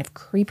and kind of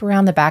creep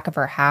around the back of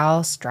her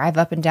house, drive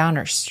up and down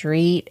her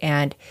street,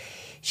 and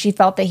she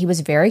felt that he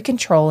was very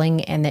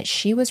controlling and that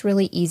she was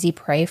really easy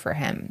prey for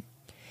him.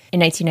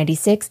 In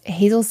 1996,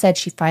 Hazel said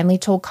she finally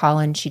told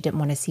Colin she didn't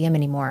want to see him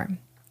anymore.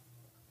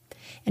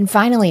 And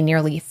finally,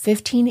 nearly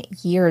 15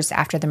 years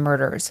after the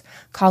murders,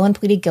 Colin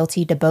pleaded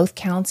guilty to both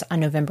counts on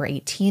November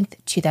 18th,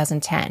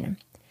 2010.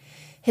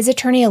 His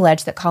attorney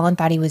alleged that Colin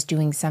thought he was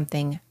doing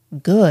something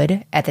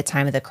good at the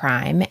time of the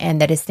crime and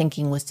that his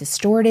thinking was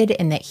distorted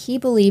and that he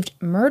believed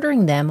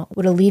murdering them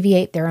would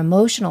alleviate their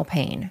emotional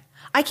pain.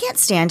 I can't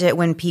stand it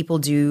when people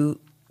do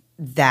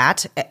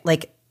that,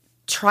 like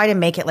try to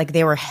make it like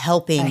they were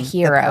helping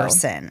the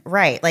person.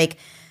 Right. Like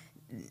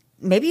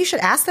maybe you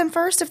should ask them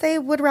first if they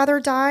would rather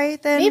die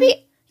than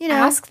maybe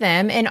ask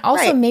them. And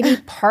also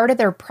maybe part of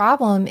their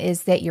problem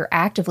is that you're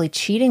actively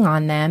cheating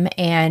on them,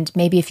 and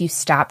maybe if you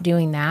stop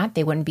doing that,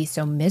 they wouldn't be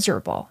so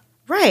miserable.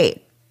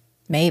 Right.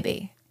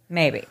 Maybe.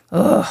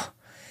 Ugh.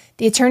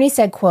 The attorney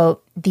said,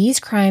 quote,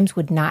 "These crimes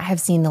would not have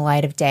seen the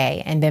light of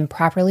day and been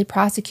properly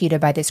prosecuted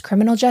by this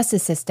criminal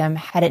justice system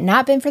had it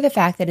not been for the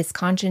fact that his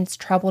conscience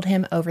troubled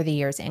him over the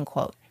years," end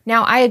quote.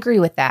 Now, I agree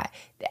with that.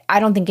 I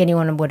don't think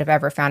anyone would have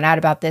ever found out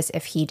about this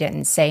if he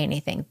didn't say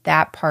anything.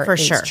 That part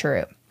is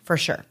true. For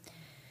sure.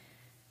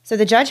 So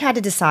the judge had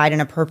to decide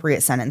an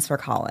appropriate sentence for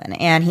Colin,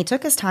 and he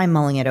took his time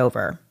mulling it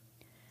over.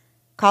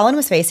 Colin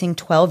was facing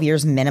 12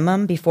 years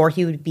minimum before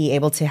he would be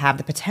able to have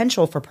the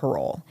potential for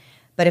parole.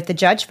 But if the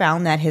judge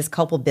found that his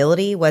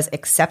culpability was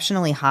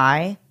exceptionally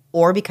high,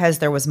 or because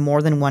there was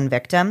more than one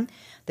victim,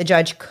 the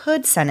judge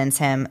could sentence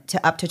him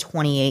to up to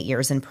 28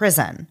 years in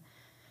prison.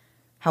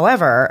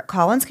 However,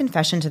 Colin's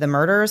confession to the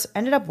murders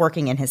ended up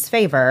working in his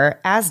favor,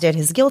 as did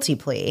his guilty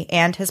plea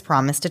and his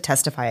promise to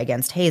testify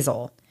against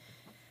Hazel.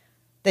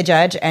 The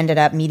judge ended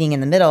up meeting in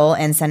the middle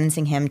and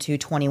sentencing him to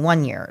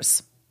 21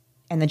 years.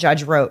 And the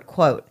judge wrote,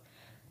 quote,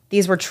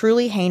 "These were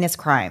truly heinous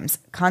crimes,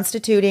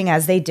 constituting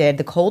as they did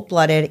the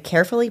cold-blooded,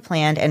 carefully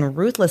planned, and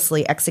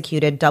ruthlessly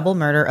executed double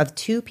murder of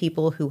two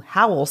people who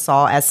Howell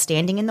saw as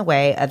standing in the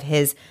way of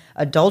his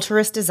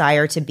adulterous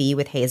desire to be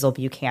with Hazel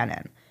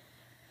Buchanan."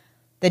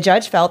 The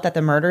judge felt that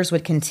the murders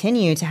would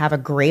continue to have a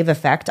grave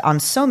effect on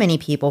so many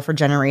people for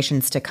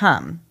generations to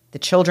come. The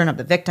children of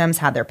the victims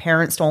had their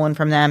parents stolen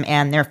from them,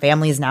 and their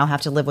families now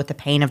have to live with the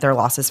pain of their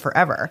losses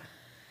forever.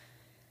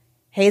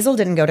 Hazel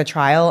didn't go to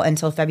trial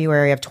until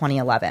February of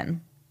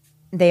 2011.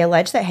 They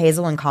alleged that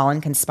Hazel and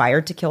Colin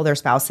conspired to kill their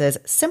spouses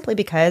simply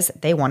because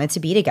they wanted to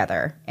be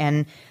together.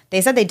 And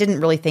they said they didn't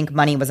really think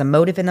money was a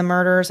motive in the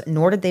murders,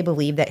 nor did they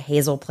believe that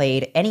Hazel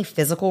played any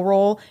physical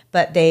role,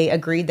 but they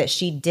agreed that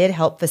she did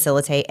help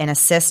facilitate and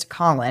assist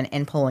Colin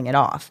in pulling it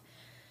off.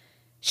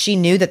 She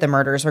knew that the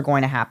murders were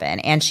going to happen,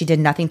 and she did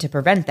nothing to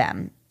prevent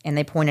them. And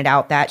they pointed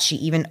out that she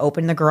even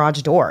opened the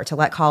garage door to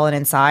let Colin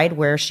inside,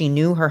 where she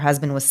knew her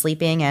husband was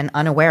sleeping and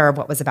unaware of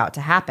what was about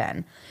to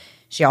happen.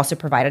 She also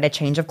provided a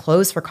change of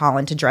clothes for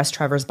Colin to dress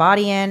Trevor's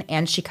body in,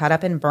 and she cut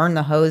up and burned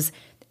the hose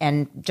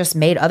and just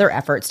made other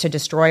efforts to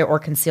destroy or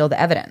conceal the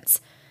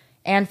evidence.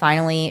 And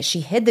finally,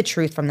 she hid the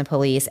truth from the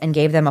police and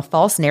gave them a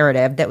false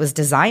narrative that was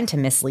designed to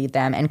mislead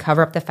them and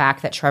cover up the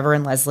fact that Trevor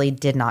and Leslie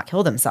did not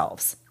kill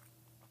themselves.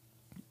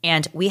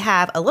 And we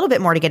have a little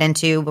bit more to get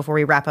into before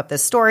we wrap up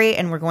this story,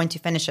 and we're going to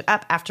finish it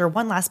up after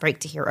one last break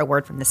to hear a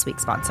word from this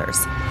week's sponsors.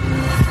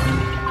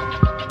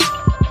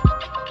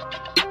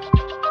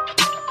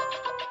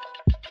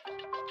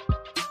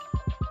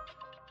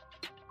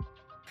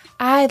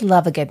 I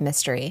love a good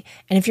mystery,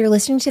 and if you're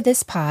listening to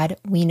this pod,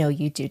 we know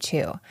you do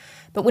too.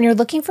 But when you're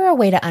looking for a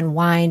way to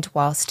unwind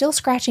while still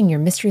scratching your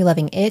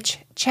mystery-loving itch,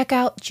 check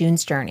out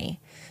June's Journey.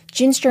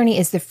 June's Journey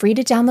is the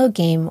free-to-download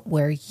game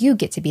where you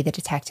get to be the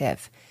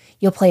detective.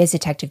 You'll play as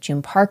Detective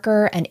June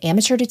Parker, an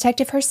amateur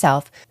detective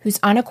herself, who's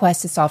on a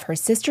quest to solve her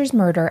sister's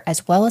murder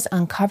as well as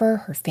uncover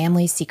her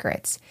family's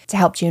secrets. To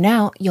help June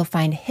out, you'll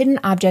find hidden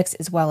objects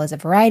as well as a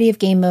variety of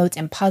game modes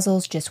and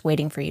puzzles just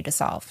waiting for you to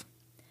solve.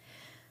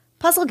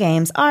 Puzzle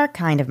games are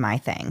kind of my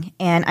thing,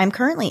 and I'm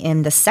currently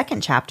in the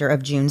second chapter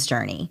of June's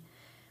Journey.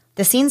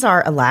 The scenes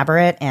are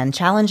elaborate and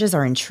challenges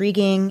are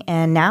intriguing,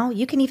 and now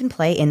you can even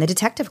play in the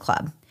Detective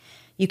Club.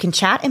 You can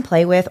chat and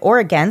play with or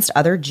against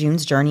other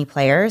June's Journey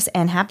players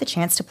and have the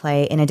chance to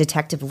play in a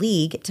detective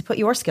league to put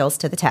your skills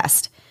to the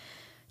test.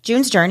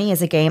 June's Journey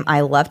is a game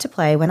I love to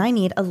play when I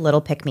need a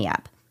little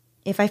pick-me-up.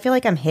 If I feel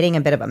like I'm hitting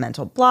a bit of a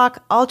mental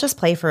block, I'll just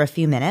play for a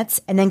few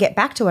minutes and then get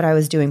back to what I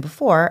was doing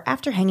before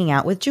after hanging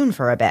out with June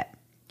for a bit.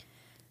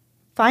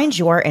 Find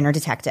your inner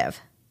detective.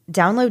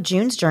 Download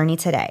June's Journey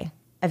today.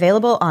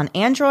 Available on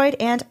Android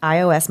and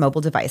iOS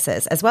mobile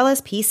devices, as well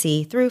as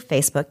PC through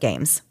Facebook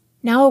Games.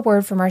 Now a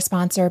word from our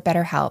sponsor,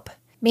 BetterHelp.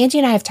 Mandy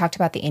and I have talked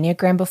about the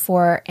Enneagram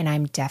before, and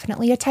I'm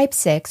definitely a type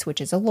 6,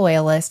 which is a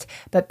loyalist,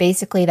 but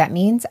basically that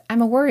means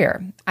I'm a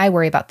worrier. I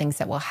worry about things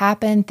that will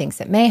happen, things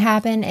that may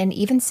happen, and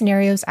even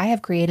scenarios I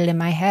have created in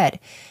my head.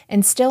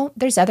 And still,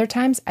 there's other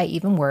times I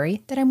even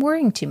worry that I'm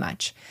worrying too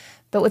much.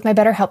 But with my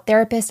BetterHelp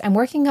therapist, I'm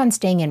working on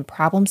staying in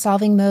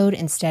problem-solving mode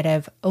instead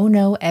of, oh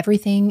no,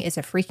 everything is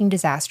a freaking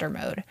disaster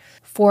mode.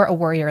 For a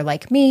worrier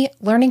like me,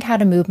 learning how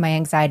to move my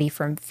anxiety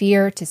from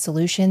fear to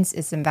solutions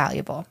is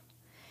invaluable.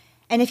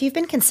 And if you've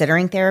been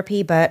considering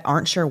therapy but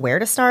aren't sure where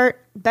to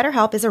start,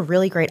 BetterHelp is a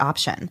really great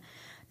option.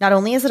 Not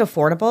only is it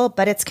affordable,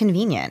 but it's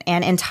convenient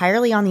and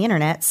entirely on the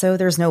internet, so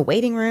there's no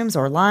waiting rooms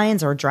or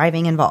lines or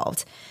driving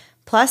involved.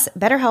 Plus,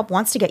 BetterHelp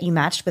wants to get you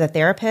matched with a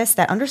therapist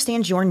that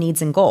understands your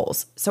needs and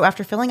goals. So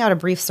after filling out a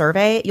brief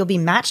survey, you'll be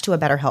matched to a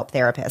BetterHelp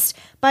therapist,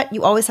 but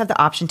you always have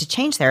the option to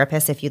change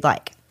therapists if you'd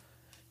like.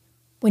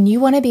 When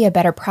you want to be a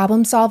better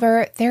problem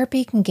solver,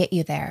 therapy can get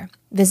you there.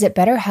 Visit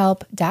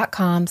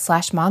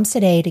betterhelp.com/moms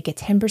today to get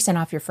 10%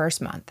 off your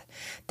first month.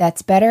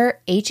 That's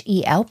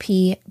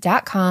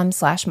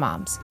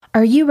betterhelp.com/moms.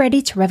 Are you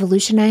ready to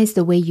revolutionize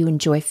the way you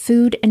enjoy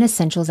food and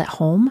essentials at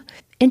home?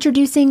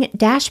 Introducing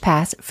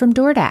DashPass from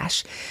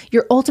DoorDash,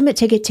 your ultimate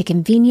ticket to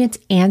convenience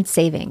and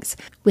savings.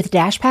 With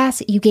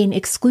DashPass, you gain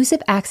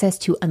exclusive access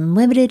to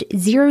unlimited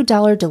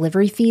 $0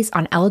 delivery fees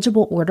on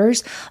eligible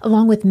orders,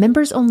 along with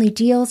members-only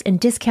deals and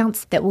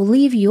discounts that will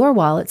leave your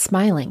wallet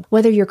smiling.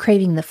 Whether you're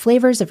craving the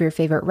flavors of your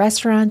favorite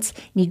restaurants,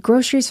 need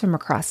groceries from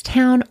across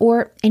town,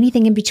 or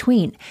anything in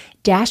between,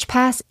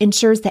 DashPass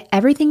ensures that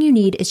everything you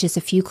need is just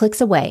a few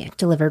clicks away,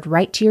 delivered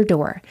right to your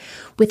door.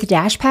 With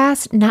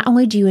DashPass, not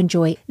only do you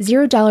enjoy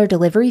 $0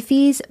 delivery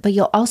fees, but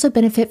you'll also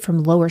benefit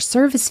from lower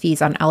service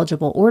fees on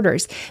eligible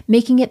orders,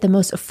 making it the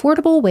most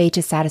affordable way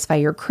to satisfy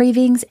your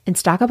cravings and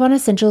stock up on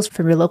essentials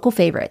from your local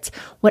favorites.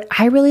 What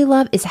I really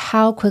love is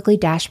how quickly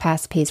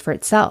DashPass pays for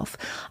itself.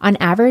 On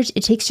average,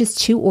 it takes just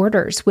 2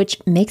 orders, which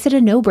makes it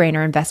a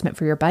no-brainer investment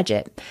for your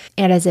budget.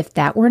 And as if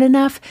that weren't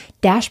enough,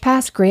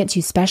 DashPass grants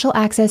you special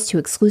access to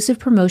exclusive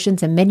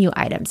promotions and menu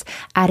items,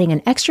 adding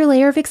an extra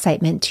layer of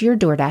excitement to your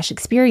DoorDash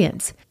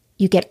experience.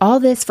 You get all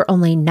this for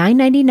only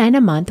 $9.99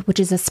 a month, which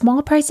is a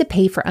small price to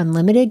pay for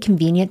unlimited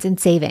convenience and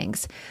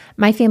savings.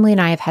 My family and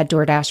I have had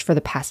DoorDash for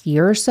the past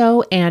year or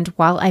so, and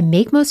while I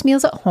make most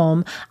meals at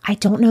home, I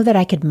don't know that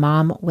I could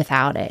mom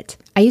without it.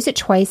 I used it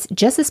twice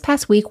just this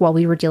past week while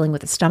we were dealing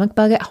with a stomach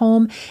bug at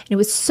home, and it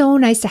was so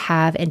nice to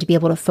have and to be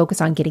able to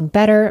focus on getting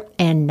better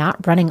and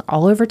not running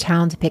all over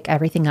town to pick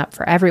everything up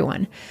for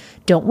everyone.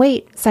 Don't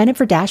wait. Sign up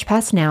for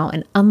DashPass now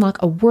and unlock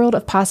a world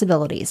of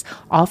possibilities,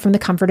 all from the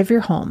comfort of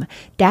your home.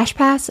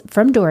 DashPass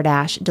from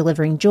DoorDash,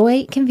 delivering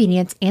joy,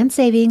 convenience, and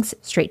savings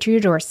straight to your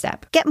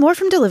doorstep. Get more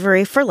from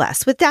delivery for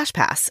less with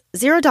DashPass.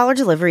 $0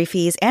 delivery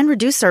fees and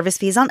reduced service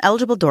fees on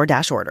eligible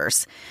DoorDash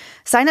orders.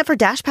 Sign up for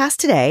DashPass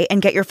today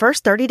and get your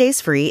first 30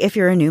 days free if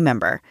you're a new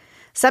member.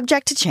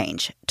 Subject to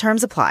change.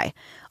 Terms apply.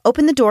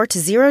 Open the door to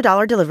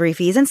 $0 delivery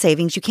fees and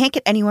savings you can't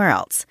get anywhere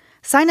else.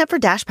 Sign up for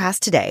DashPass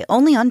today,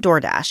 only on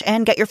DoorDash,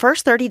 and get your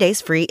first 30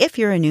 days free if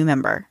you're a new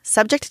member.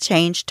 Subject to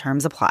change.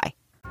 Terms apply.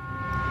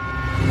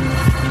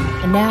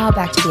 And now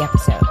back to the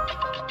episode.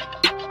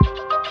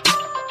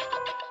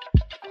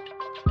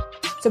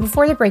 So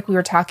before the break, we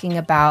were talking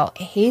about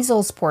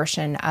Hazel's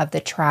portion of the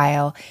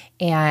trial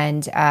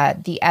and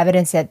the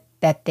evidence that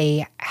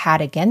they had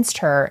against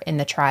her in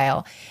the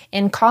trial.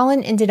 And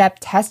Colin ended up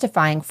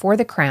testifying for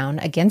the Crown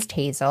against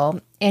Hazel,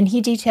 and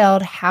he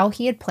detailed how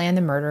he had planned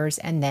the murders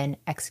and then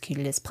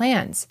executed his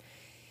plans.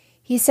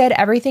 He said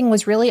everything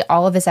was really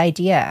all of his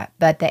idea,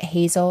 but that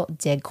Hazel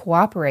did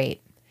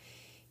cooperate.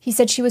 He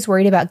said she was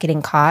worried about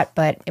getting caught,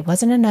 but it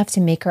wasn't enough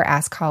to make her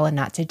ask Colin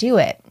not to do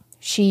it.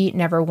 She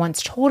never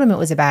once told him it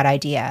was a bad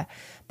idea,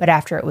 but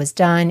after it was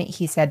done,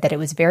 he said that it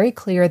was very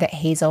clear that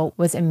Hazel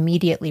was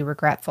immediately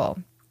regretful.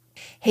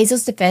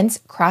 Hazel's defense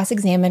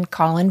cross-examined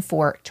Colin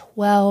for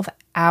 12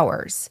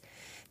 hours.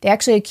 They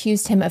actually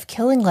accused him of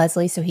killing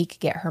Leslie so he could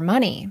get her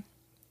money.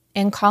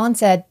 And Colin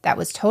said that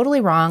was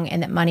totally wrong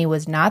and that money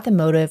was not the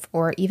motive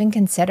or even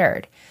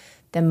considered.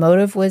 The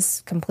motive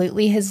was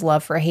completely his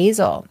love for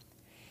Hazel.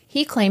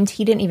 He claimed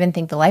he didn't even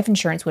think the life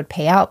insurance would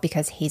pay out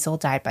because Hazel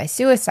died by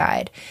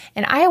suicide.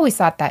 And I always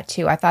thought that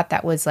too. I thought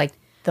that was like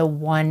the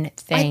one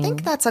thing. I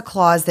think that's a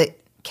clause that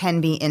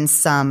can be in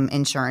some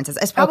insurances.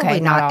 It's probably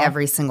not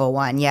every single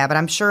one. Yeah, but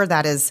I'm sure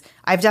that is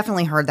 – I've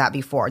definitely heard that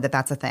before, that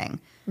that's a thing.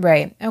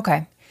 Right.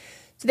 Okay.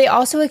 So they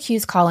also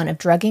accused Colin of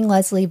drugging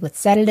Leslie with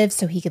sedatives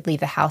so he could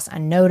leave the house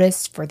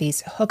unnoticed for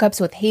these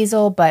hookups with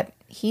Hazel, but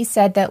he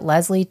said that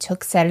Leslie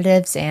took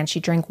sedatives and she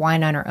drank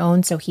wine on her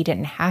own, so he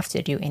didn't have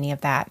to do any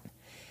of that.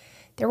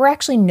 There were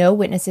actually no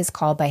witnesses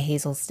called by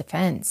Hazel's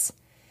defense.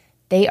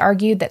 They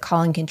argued that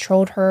Colin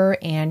controlled her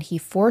and he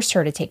forced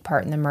her to take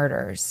part in the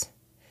murders.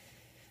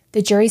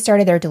 The jury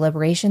started their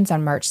deliberations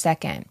on March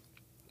 2nd.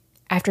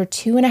 After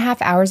 2.5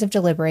 hours of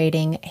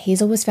deliberating,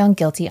 Hazel was found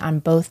guilty on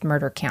both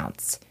murder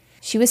counts.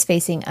 She was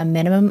facing a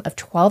minimum of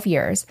 12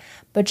 years,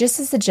 but just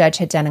as the judge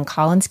had done in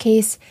Colin's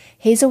case,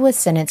 Hazel was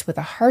sentenced with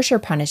a harsher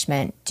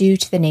punishment due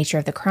to the nature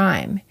of the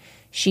crime.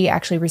 She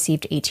actually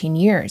received 18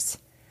 years.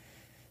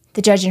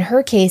 The judge in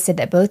her case said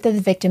that both of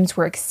the victims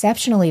were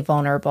exceptionally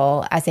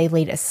vulnerable as they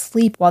laid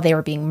asleep while they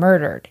were being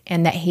murdered,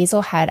 and that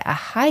Hazel had a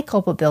high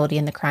culpability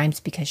in the crimes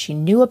because she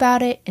knew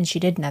about it and she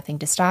did nothing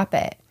to stop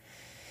it.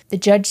 The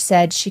judge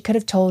said she could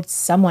have told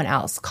someone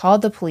else,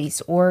 called the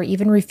police, or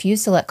even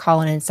refused to let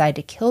Colin inside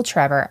to kill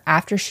Trevor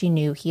after she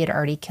knew he had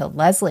already killed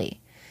Leslie.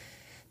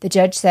 The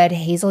judge said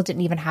Hazel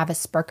didn't even have a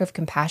spark of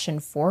compassion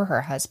for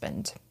her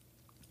husband.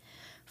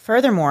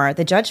 Furthermore,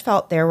 the judge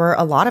felt there were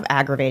a lot of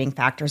aggravating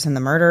factors in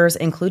the murders,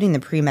 including the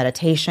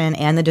premeditation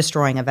and the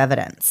destroying of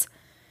evidence.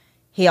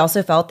 He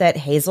also felt that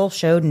Hazel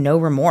showed no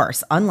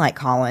remorse, unlike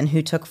Colin,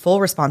 who took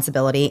full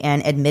responsibility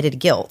and admitted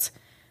guilt.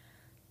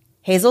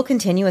 Hazel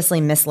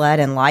continuously misled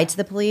and lied to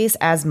the police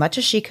as much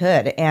as she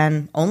could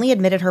and only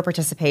admitted her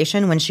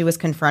participation when she was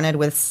confronted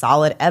with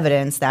solid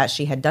evidence that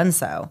she had done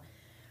so.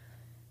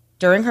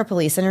 During her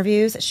police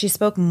interviews, she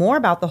spoke more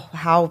about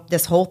how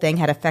this whole thing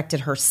had affected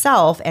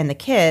herself and the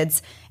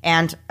kids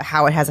and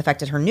how it has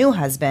affected her new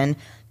husband,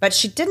 but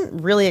she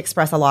didn't really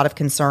express a lot of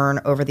concern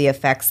over the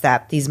effects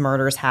that these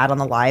murders had on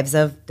the lives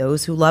of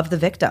those who loved the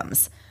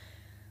victims.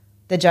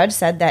 The judge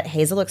said that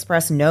Hazel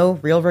expressed no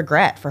real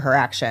regret for her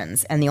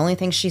actions, and the only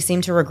thing she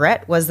seemed to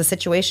regret was the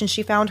situation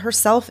she found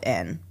herself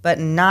in, but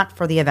not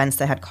for the events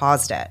that had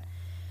caused it.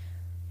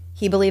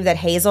 He believed that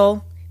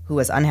Hazel, who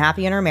was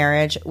unhappy in her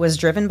marriage, was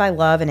driven by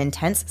love and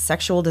intense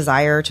sexual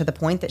desire to the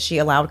point that she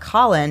allowed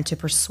Colin to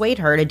persuade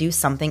her to do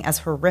something as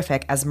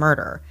horrific as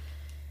murder.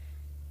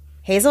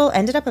 Hazel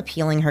ended up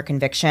appealing her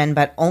conviction,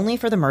 but only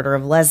for the murder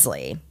of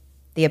Leslie.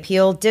 The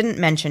appeal didn't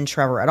mention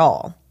Trevor at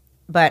all,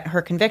 but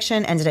her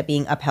conviction ended up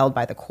being upheld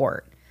by the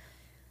court.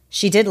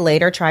 She did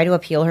later try to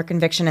appeal her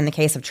conviction in the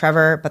case of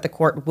Trevor, but the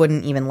court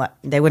wouldn't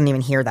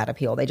even hear that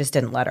appeal. They just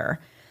didn't let her.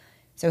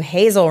 So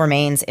Hazel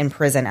remains in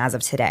prison as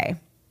of today.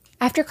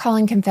 After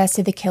Colin confessed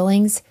to the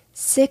killings,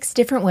 6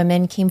 different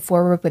women came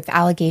forward with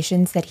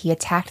allegations that he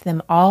attacked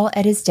them all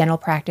at his dental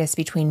practice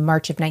between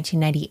March of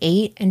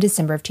 1998 and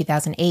December of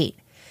 2008.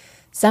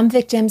 Some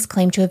victims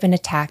claimed to have been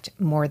attacked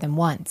more than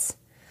once.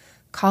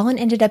 Colin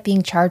ended up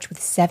being charged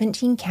with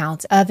 17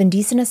 counts of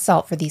indecent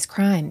assault for these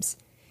crimes.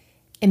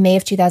 In May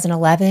of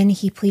 2011,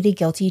 he pleaded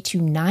guilty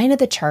to 9 of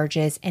the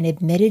charges and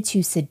admitted to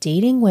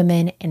sedating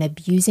women and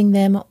abusing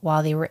them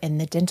while they were in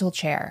the dental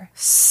chair.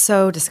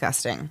 So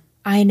disgusting.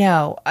 I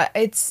know. I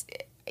can't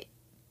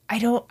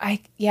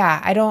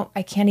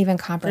even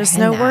comprehend There's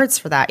no words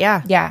for that,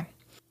 yeah. Yeah.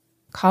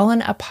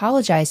 Colin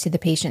apologized to the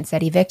patients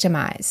that he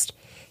victimized.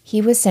 He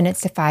was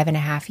sentenced to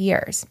 5.5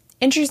 years.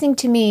 Interesting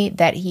to me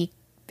that he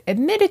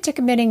admitted to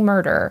committing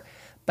murder,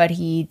 but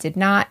he did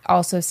not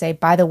also say,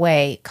 by the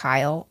way,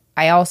 Kyle,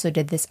 I also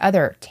did this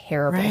other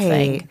terrible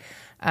thing.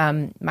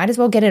 Might as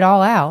well get it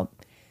all out.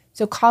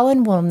 So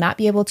Colin will not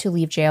be able to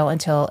leave jail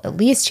until at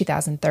least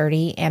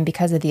 2030, and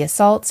because of the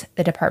assaults,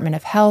 the Department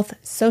of Health,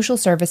 Social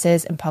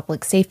Services, and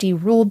Public Safety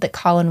ruled that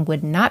Colin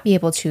would not be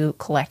able to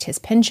collect his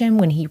pension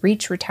when he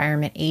reached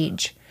retirement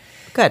age.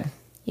 Good.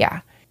 Yeah.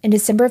 In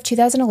December of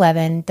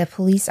 2011, the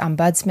police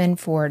ombudsman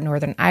for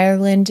Northern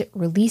Ireland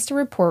released a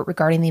report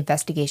regarding the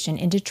investigation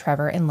into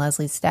Trevor and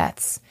Leslie's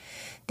deaths.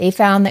 They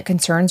found that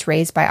concerns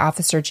raised by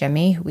Officer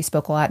Jimmy, who we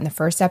spoke a lot in the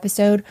first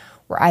episode,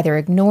 were either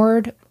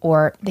ignored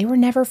or they were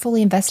never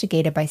fully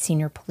investigated by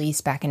senior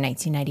police back in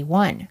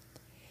 1991.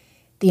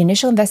 The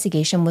initial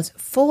investigation was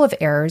full of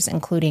errors,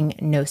 including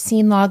no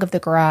scene log of the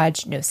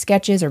garage, no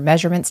sketches or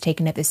measurements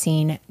taken at the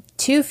scene,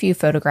 too few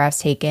photographs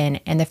taken,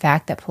 and the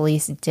fact that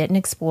police didn't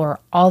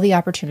explore all the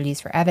opportunities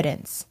for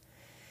evidence.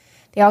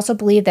 They also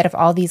believe that if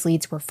all these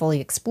leads were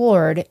fully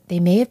explored, they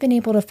may have been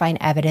able to find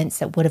evidence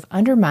that would have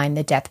undermined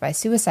the death by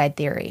suicide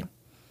theory.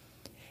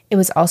 It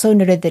was also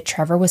noted that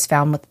Trevor was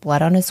found with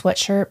blood on his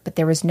sweatshirt, but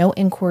there was no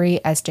inquiry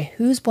as to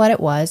whose blood it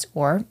was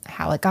or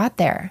how it got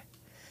there.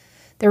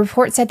 The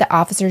report said that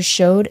officers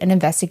showed an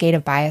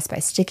investigative bias by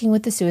sticking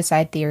with the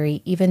suicide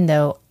theory, even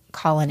though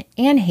Colin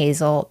and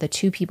Hazel, the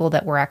two people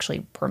that were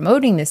actually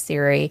promoting this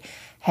theory,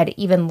 had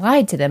even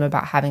lied to them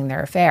about having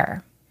their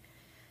affair.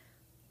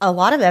 A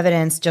lot of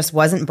evidence just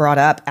wasn't brought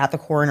up at the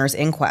coroner's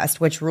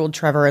inquest, which ruled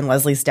Trevor and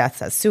Leslie's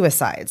deaths as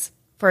suicides.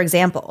 For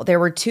example, there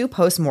were 2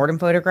 post-mortem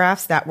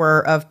photographs that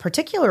were of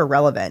particular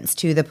relevance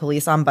to the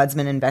police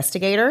ombudsman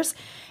investigators,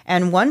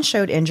 and one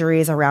showed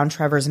injuries around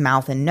Trevor's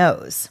mouth and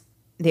nose.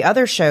 The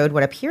other showed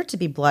what appeared to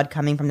be blood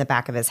coming from the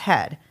back of his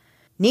head.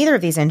 Neither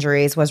of these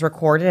injuries was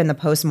recorded in the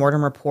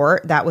post-mortem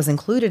report that was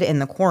included in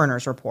the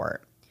coroner's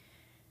report.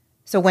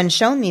 So when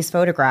shown these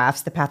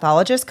photographs, the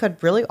pathologist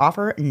could really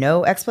offer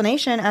no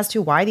explanation as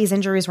to why these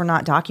injuries were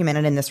not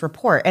documented in this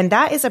report. And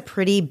that is a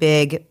pretty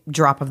big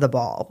drop of the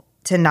ball,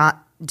 to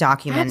not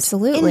document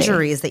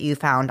injuries that you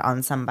found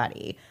on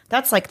somebody.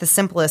 That's like the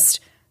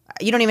simplest.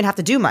 You don't even have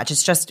to do much.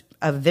 It's just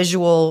a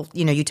visual,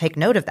 you take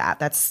note of that.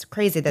 That's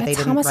crazy that they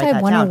didn't write that down.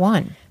 Homicide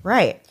 101.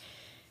 Right.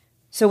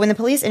 So when the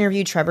police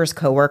interviewed Trevor's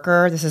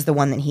coworker, this is the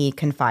one that he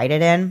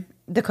confided in,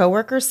 the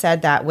coworker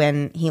said that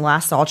when he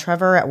last saw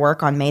Trevor at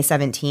work on May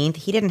 17th,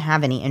 he didn't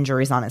have any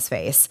injuries on his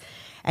face.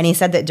 And he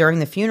said that during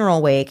the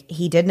funeral wake,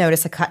 he did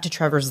notice a cut to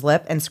Trevor's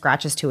lip and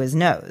scratches to his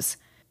nose.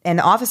 And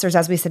the officers,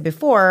 as we said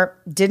before,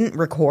 didn't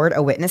record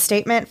a witness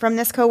statement from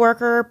this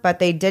coworker, but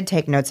they did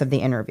take notes of the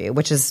interview,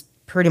 which is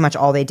pretty much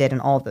all they did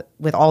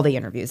with all the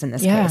interviews in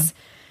this case.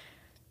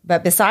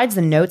 But besides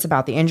the notes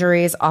about the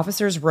injuries,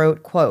 officers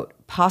wrote, quote,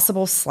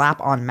 possible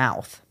slap on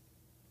mouth.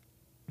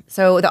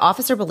 So the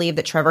officer believed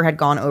that Trevor had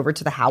gone over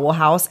to the Howell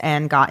house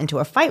and got into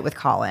a fight with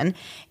Colin,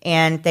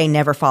 and they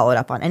never followed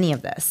up on any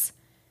of this.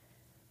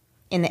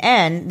 In the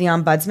end, the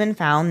ombudsman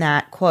found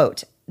that,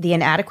 quote, the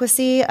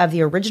inadequacy of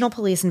the original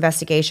police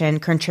investigation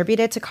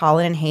contributed to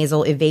Colin and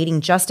Hazel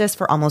evading justice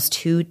for almost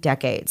 2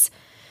 decades.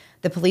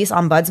 The police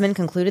ombudsman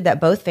concluded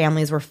that both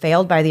families were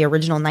failed by the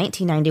original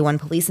 1991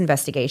 police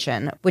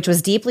investigation, which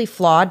was deeply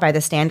flawed by the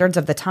standards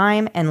of the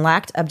time and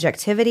lacked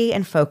objectivity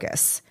and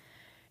focus.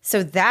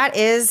 So that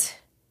is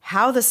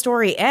how the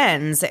story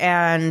ends.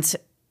 And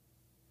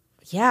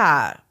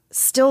yeah,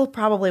 still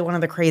probably one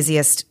of the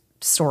craziest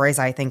stories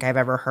I think I've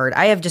ever heard.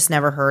 I have just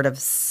never heard of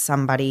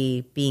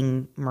somebody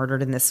being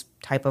murdered in this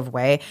type of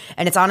way.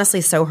 And it's honestly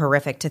so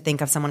horrific to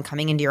think of someone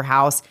coming into your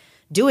house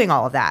doing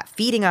all of that,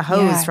 feeding a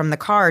hose from the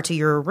car to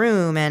your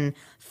room and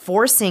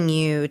forcing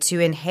you to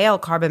inhale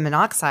carbon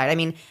monoxide. I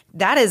mean,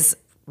 that is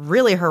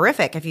really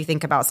horrific if you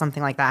think about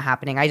something like that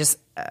happening. I just,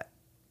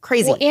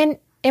 crazy. Well,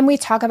 and we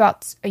talk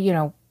about,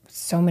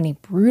 so many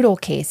brutal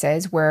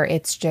cases where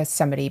it's just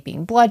somebody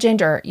being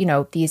bludgeoned or,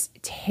 these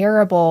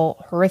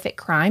terrible, horrific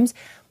crimes.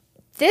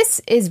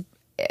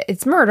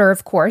 It's murder,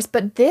 of course,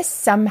 but this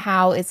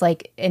somehow is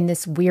like in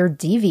this weird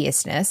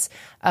deviousness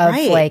of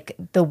like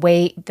the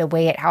way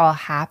it all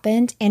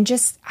happened. And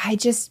I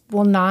just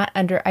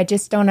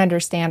don't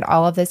understand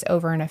all of this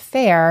over an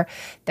affair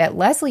that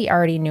Leslie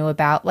already knew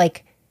about.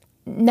 Like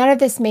none of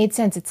this made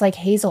sense. It's like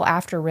Hazel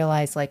after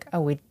realized like,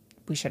 oh, we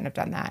shouldn't have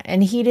done that.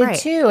 And he did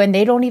too. And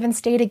they don't even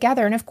stay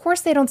together. And of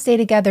course they don't stay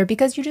together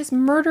because you just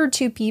murdered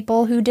 2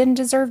 people who didn't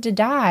deserve to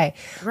die.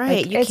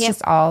 Right. Like, you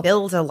can't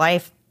build a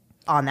life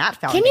on that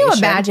foundation. Can you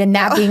imagine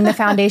that being the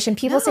foundation?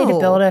 People say to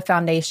build a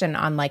foundation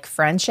on like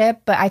friendship,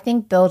 but I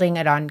think building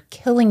it on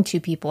killing 2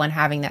 people and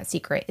having that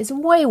secret is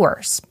way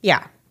worse.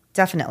 Yeah,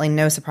 definitely.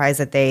 No surprise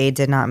that they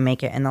did not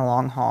make it in the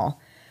long haul.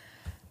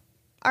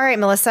 All right,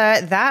 Melissa,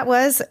 that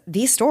was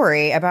the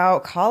story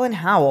about Colin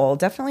Howell.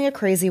 Definitely a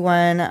crazy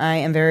one. I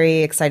am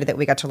very excited that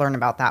we got to learn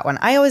about that one.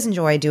 I always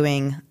enjoy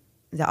doing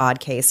the odd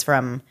case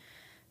from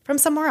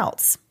somewhere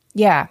else.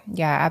 Yeah,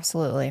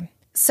 absolutely.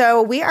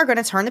 So we are going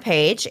to turn the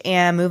page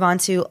and move on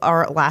to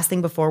our last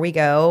thing before we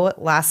go.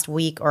 Last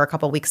week, or a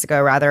couple weeks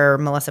ago, rather,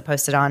 Melissa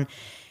posted on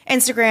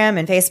Instagram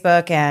and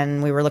Facebook,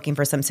 and we were looking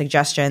for some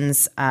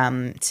suggestions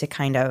to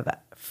kind of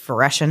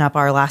freshen up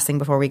our last thing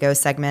before we go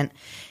segment.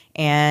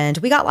 And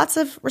we got lots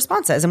of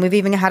responses, and we've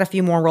even had a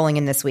few more rolling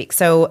in this week.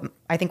 So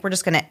I think we're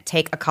just going to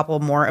take a couple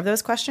more of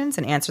those questions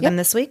and answer them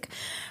this week.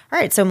 All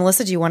right. So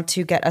Melissa, do you want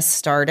to get us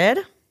started?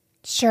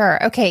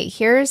 Sure. Okay.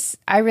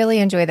 I really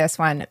enjoy this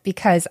one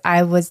because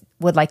I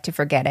would like to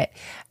forget it.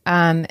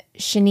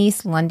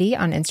 Shanice Lundy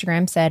on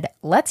Instagram said,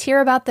 let's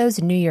hear about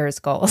those New Year's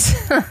goals.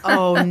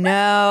 Oh,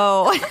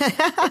 no.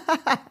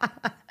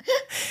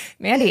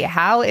 Mandy,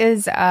 how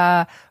is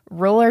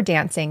roller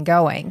dancing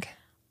going?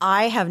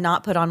 I have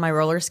not put on my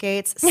roller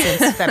skates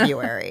since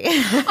February.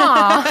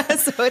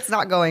 So it's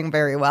not going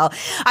very well.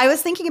 I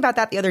was thinking about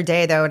that the other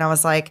day, though, and I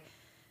was like,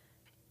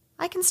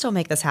 I can still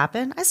make this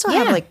happen. I still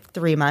have like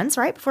 3 months,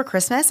 right, before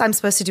Christmas. I'm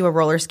supposed to do a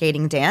roller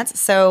skating dance.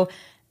 So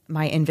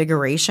my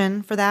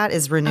invigoration for that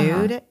is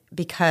renewed.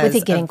 because with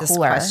it getting of this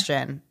cooler.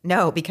 question.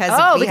 No, because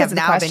we because have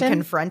now been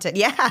confronted.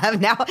 Yeah,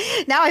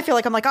 now I feel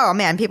like I'm like, oh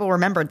man, people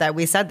remembered that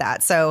we said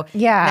that. So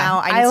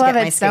now I need to get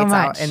my skates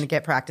out and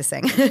get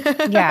practicing.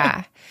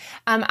 Yeah.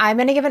 I'm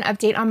going to give an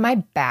update on my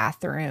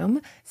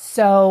bathroom.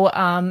 So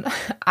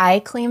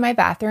I clean my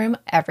bathroom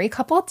every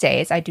couple of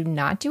days. I do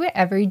not do it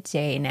every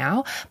day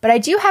now, but I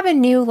do have a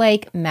new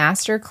like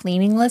master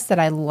cleaning list that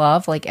I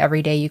love. Like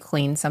every day you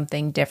clean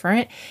something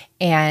different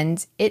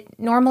and it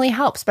normally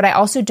helps, but I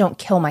also don't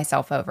kill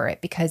myself over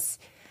it because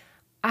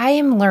I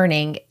am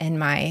learning in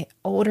my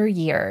older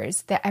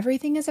years that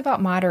everything is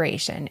about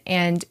moderation.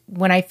 And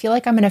when I feel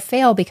like I'm going to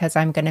fail because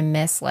I'm going to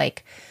miss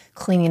like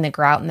cleaning the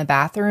grout in the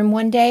bathroom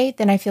one day,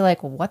 then I feel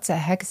like, well, what the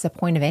heck is the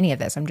point of any of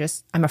this?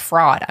 I'm a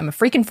fraud. I'm a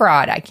freaking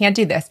fraud. I can't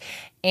do this.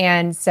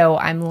 And so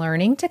I'm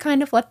learning to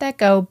kind of let that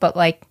go, but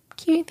like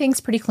keeping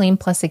things pretty clean.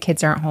 Plus the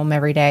kids aren't home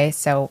every day.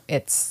 So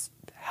it's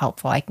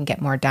helpful. I can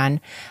get more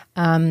done.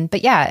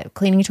 But yeah,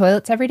 cleaning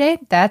toilets every day,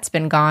 that's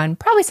been gone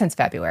probably since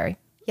February.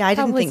 Yeah,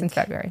 since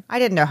February. I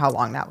didn't know how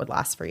long that would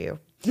last for you.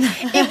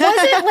 It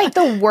wasn't like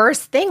the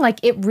worst thing. Like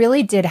it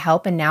really did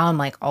help. And now I'm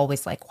like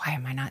always like, why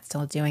am I not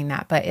still doing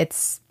that? But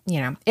it's,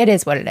 it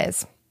is what it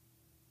is.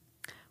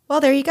 Well,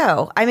 there you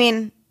go. I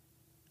mean,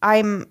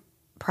 I'm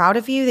proud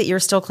of you that you're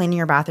still cleaning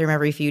your bathroom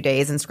every few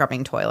days and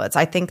scrubbing toilets.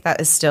 I think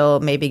that is still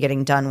maybe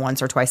getting done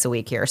once or twice a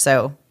week here.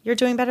 So you're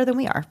doing better than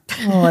we are.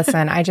 Well,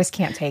 listen, I just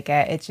can't take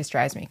it. It just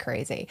drives me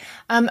crazy.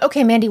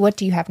 Okay, Mandy, what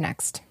do you have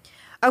next?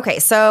 Okay,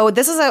 so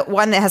this is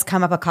one that has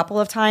come up a couple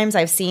of times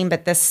I've seen,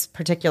 but this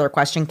particular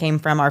question came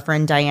from our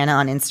friend Diana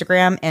on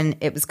Instagram, and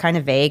it was kind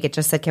of vague. It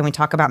just said, can we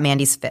talk about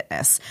Mandy's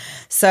fitness?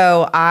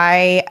 So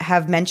I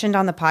have mentioned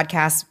on the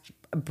podcast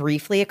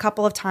briefly a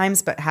couple of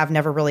times, but have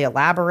never really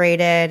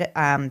elaborated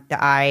that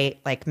I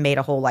like made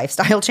a whole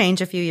lifestyle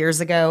change a few years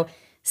ago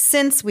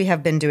since we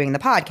have been doing the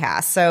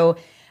podcast. So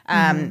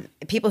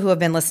people who have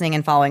been listening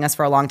and following us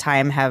for a long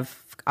time have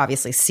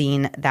obviously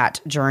seen that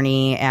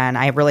journey, and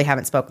I really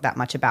haven't spoke that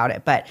much about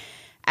it. But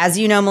as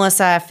you know,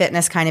 Melissa,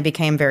 fitness kind of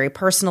became very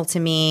personal to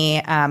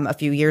me a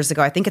few years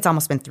ago. I think it's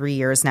almost been 3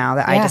 years now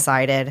that I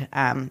decided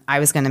I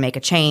was going to make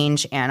a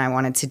change and I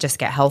wanted to just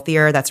get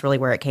healthier. That's really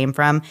where it came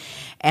from.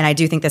 And I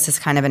do think this is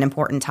kind of an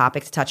important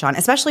topic to touch on,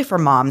 especially for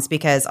moms,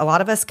 because a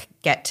lot of us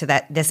get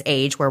to this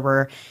age where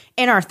we're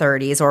in our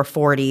 30s or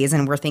 40s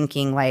and we're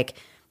thinking like,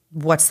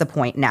 what's the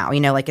point now?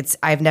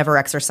 I've never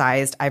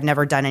exercised. I've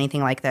never done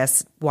anything like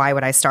this. Why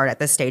would I start at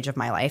this stage of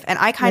my life? And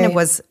I kind of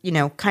was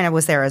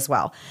there as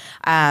well.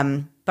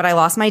 But I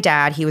lost my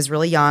dad. He was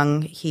really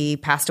young. He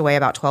passed away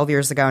about 12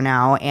 years ago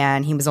now,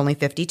 and he was only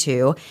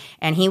 52.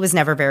 And he was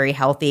never very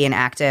healthy and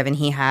active. And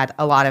he had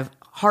a lot of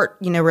heart,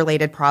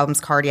 related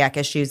problems, cardiac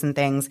issues and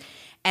things.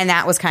 And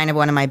that was kind of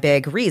one of my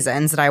big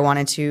reasons that I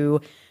wanted to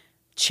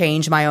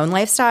change my own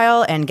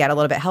lifestyle and get a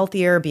little bit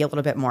healthier, be a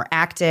little bit more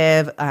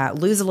active,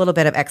 lose a little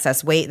bit of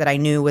excess weight that I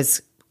knew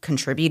was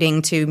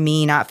contributing to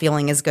me not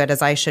feeling as good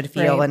as I should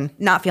feel and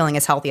not feeling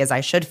as healthy as I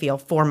should feel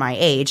for my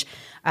age.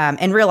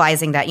 And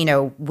realizing that,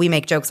 we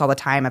make jokes all the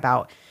time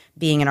about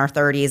being in our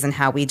 30s and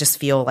how we just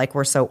feel like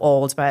we're so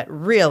old, but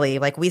really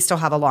like we still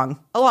have a long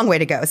way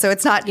to go. So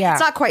it's not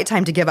quite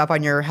time to give up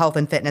on your health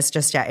and fitness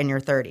just yet in your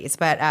 30s.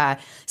 But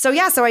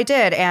so I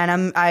did,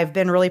 and I've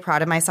been really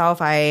proud of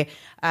myself. I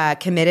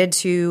committed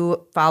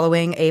to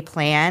following a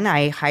plan.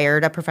 I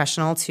hired a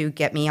professional to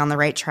get me on the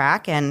right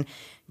track, and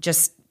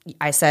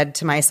I said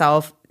to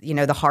myself,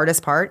 the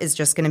hardest part is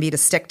just going to be to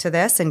stick to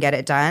this and get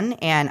it done.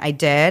 And I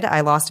did.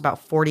 I lost about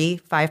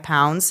 45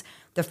 pounds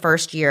the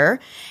first year.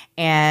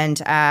 And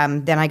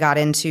then I got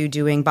into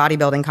doing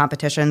bodybuilding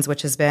competitions,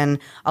 which has been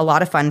a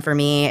lot of fun for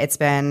me. It's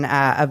been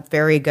a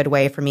very good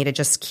way for me to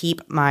just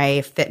keep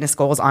my fitness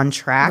goals on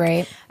track.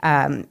 Right.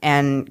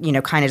 And,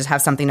 kind of just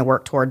have something to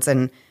work towards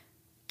and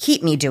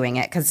keep me doing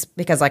it.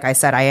 Because like I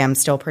said, I am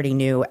still pretty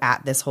new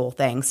at this whole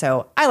thing.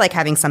 So I like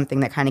having something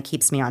that kind of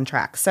keeps me on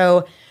track.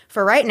 So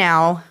for right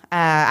now,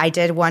 I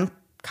did one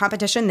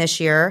competition this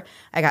year.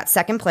 I got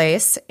second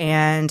place,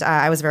 and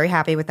I was very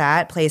happy with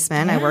that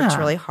placement. Yeah. I worked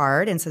really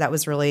hard, and so that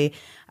was really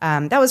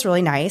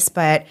nice.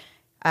 But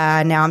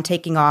now I'm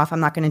taking off. I'm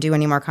not going to do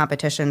any more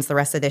competitions the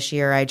rest of this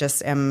year. I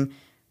just am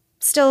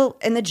still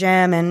in the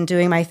gym and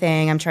doing my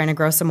thing. I'm trying to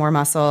grow some more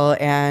muscle,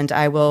 and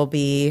I will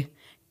be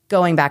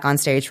going back on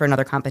stage for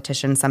another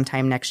competition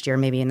sometime next year,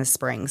 maybe in the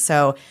spring.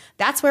 So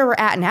that's where we're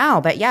at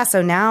now. But yeah,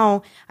 so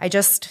now I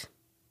just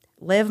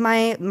live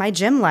my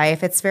gym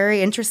life. It's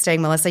very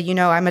interesting, Melissa.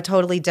 I'm a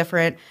totally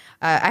different,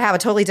 I have a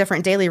totally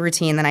different daily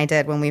routine than I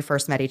did when we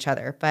first met each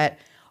other, but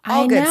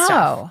all good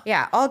stuff.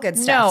 Yeah, all good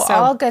stuff. No,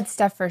 all good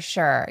stuff for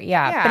sure.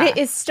 Yeah. But it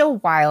is still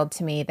wild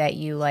to me that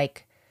you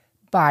like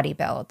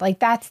bodybuild. Like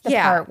that's the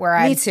part where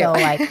I'm still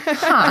like,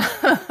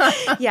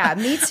 huh. Yeah,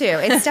 me too.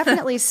 It's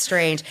definitely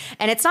strange.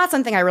 And it's not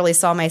something I really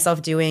saw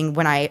myself doing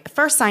when I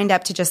first signed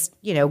up to just,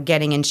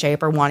 getting in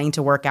shape or wanting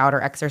to work out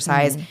or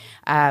exercise.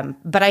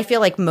 But I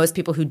feel like most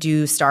people who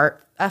do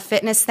start a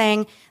fitness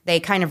thing, they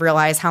kind of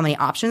realize how many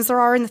options there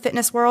are in the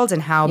fitness world and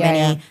how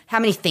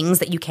many things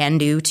that you can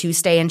do to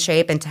stay in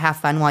shape and to have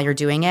fun while you're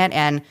doing it.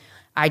 And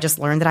I just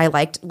learned that I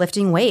liked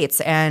lifting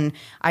weights and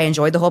I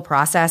enjoyed the whole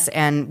process.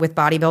 And with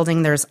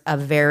bodybuilding, there's a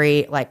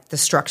very, like, the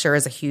structure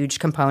is a huge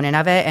component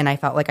of it. And I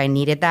felt like I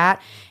needed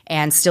that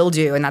and still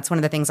do. And that's one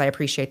of the things I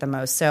appreciate the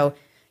most. So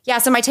yeah,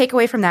 so my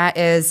takeaway from that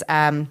is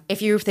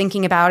if you're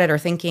thinking about it or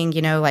thinking,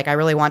 you know, like I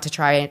really want to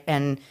try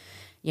and,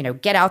 you know,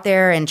 get out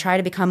there and try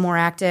to become more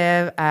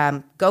active,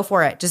 go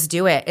for it. Just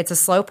do it. It's a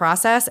slow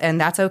process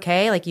and that's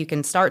okay. Like you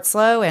can start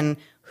slow and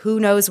who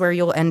knows where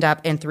you'll end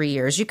up in 3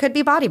 years. You could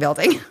be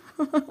bodybuilding.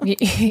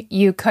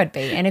 You could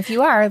be. And if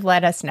you are,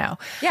 let us know.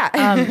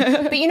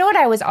 Yeah. But you know what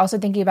I was also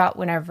thinking about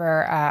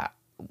whenever,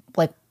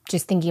 like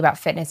just thinking about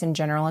fitness in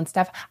general and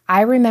stuff,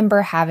 I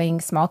remember having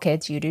small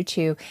kids, you do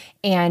too,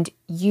 and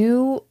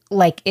you,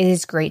 like, it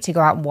is great to go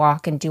out and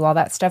walk and do all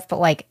that stuff, but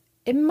like,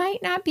 it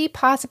might not be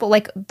possible.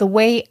 Like the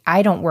way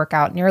I don't work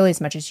out nearly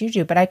as much as you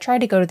do, but I try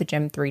to go to the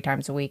gym 3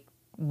 times a week,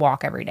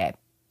 walk every day.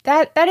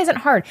 That isn't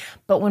hard.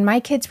 But when my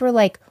kids were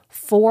like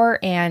 4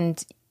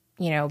 and,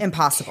 you know,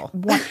 impossible.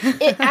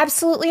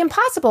 Absolutely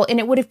impossible. And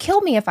it would have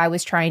killed me if I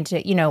was trying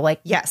to, you know,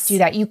 like do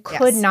that. You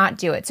could not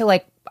do it. So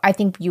like, I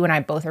think you and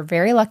I both are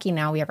very lucky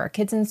now. We have our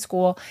kids in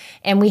school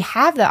and we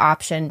have the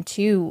option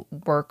to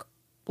work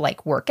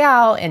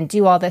out and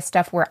do all this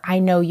stuff where I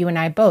know you and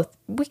I both,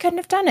 we couldn't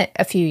have done it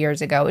a few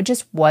years ago. It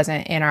just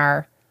wasn't in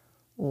our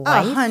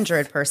life.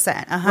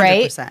 100%.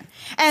 Right?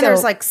 And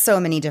there's like so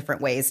many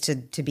different ways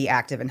to be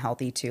active and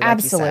healthy too. Like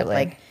absolutely. You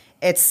said. Like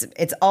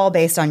it's all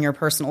based on your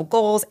personal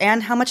goals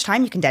and how much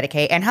time you can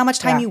dedicate and how much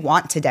time you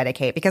want to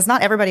dedicate, because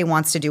not everybody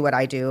wants to do what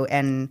I do.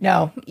 And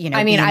you know,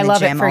 I mean, I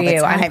love it for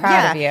you. I'm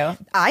proud of you.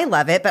 I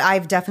love it, but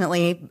I've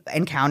definitely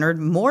encountered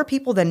more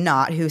people than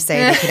not who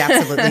say they could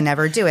absolutely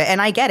never do it.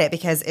 And I get it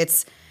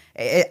because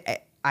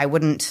I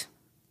wouldn't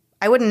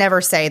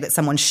never say that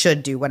someone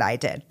should do what I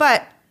did,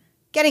 but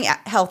getting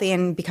healthy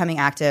and becoming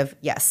active,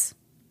 yes,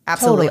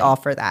 absolutely all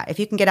for that. If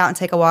you can get out and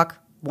take a walk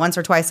once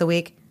or twice a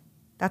week,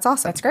 that's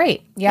awesome. That's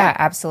great. Yeah,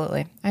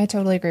 absolutely. I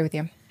totally agree with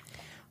you.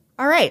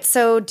 All right.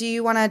 So do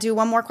you want to do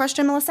one more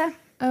question, Melissa?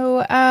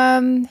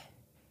 Oh,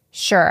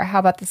 sure. How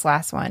about this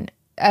last one?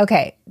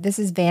 Okay. This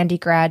is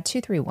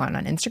VandyGrad231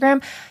 on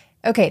Instagram.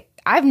 Okay.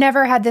 I've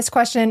never had this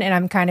question and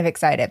I'm kind of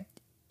excited.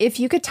 If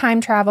you could time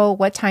travel,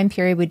 what time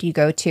period would you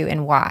go to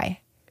and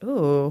why?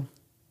 Ooh.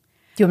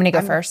 Do you want me to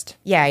go first?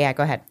 Yeah.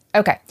 Go ahead.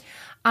 Okay.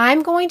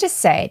 I'm going to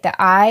say that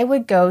I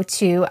would go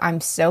to,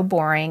 I'm so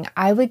boring,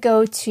 I would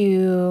go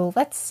to,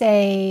 let's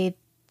say,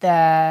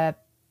 the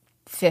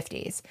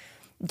 50s.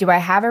 Do I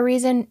have a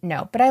reason?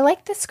 No. But I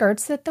like the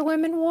skirts that the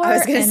women wore. I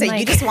was going to say,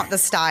 you just want the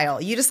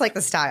style. You just like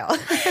the style.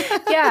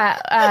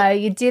 Yeah.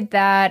 You did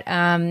that.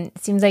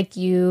 It seems like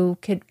you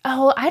could, I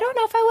don't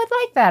know if I would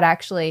like that,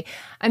 actually.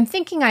 I'm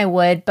thinking I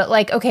would, but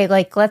like, okay,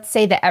 like let's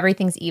say that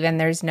everything's even.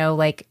 There's no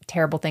like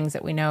terrible things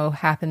that we know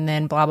happen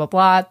then, blah, blah,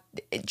 blah.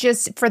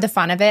 Just for the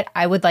fun of it,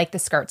 I would like the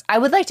skirts. I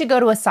would like to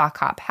go to a sock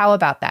hop. How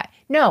about that?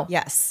 No.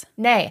 Yes.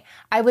 Nay.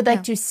 I would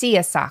like to see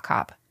a sock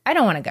hop. I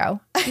don't want to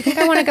go. You think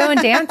I want to go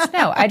and dance?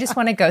 No, I just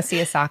want to go see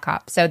a sock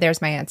hop. So there's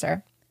my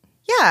answer.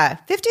 Yeah,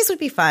 50s would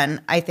be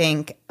fun, I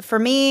think. For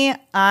me,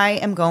 I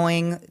am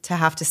going to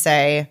have to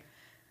say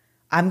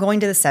I'm going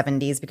to the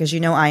 70s because,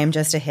 you know, I am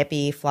just a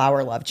hippie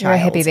flower love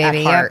child. You're a hippie baby,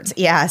 at heart. Yep.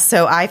 Yeah,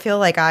 so I feel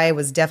like I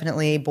was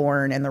definitely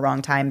born in the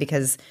wrong time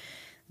because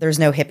there's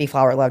no hippie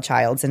flower love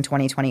childs in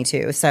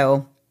 2022.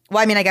 So, well,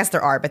 I mean, I guess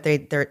there are, but they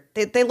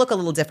look a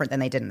little different than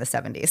they did in the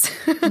 70s.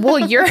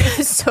 Well,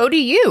 so do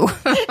you.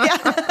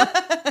 Yeah.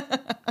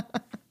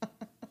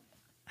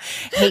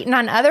 Hating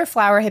on other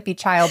flower hippie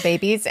child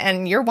babies,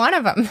 and you're one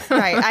of them.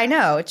 Right. I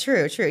know.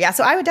 True. Yeah.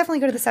 So I would definitely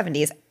go to the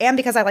 70s, and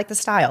because I like the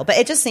style, but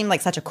it just seemed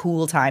like such a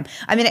cool time.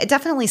 I mean, it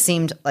definitely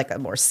seemed like a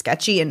more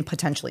sketchy and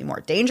potentially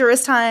more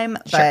dangerous time,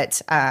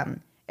 but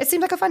it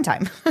seemed like a fun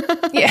time.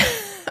 Yeah.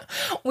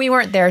 We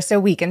weren't there, so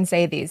we can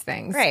say these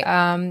things. Right.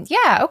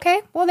 Yeah.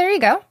 Okay. Well, there you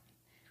go.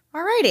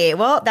 All righty.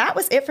 Well, that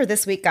was it for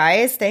this week,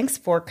 guys. Thanks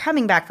for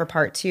coming back for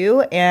part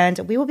 2, and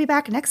we will be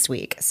back next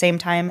week. Same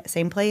time,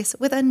 same place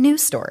with a new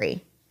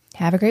story.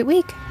 Have a great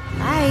week.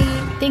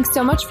 Bye. Thanks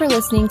so much for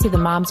listening to the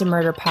Moms and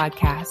Murder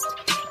podcast.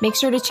 Make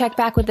sure to check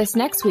back with us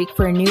next week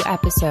for a new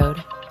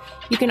episode.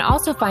 You can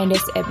also find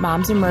us at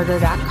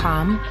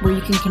momsandmurder.com, where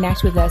you can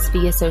connect with us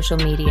via social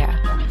media.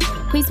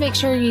 Please make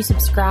sure you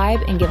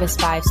subscribe and give us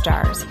 5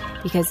 stars,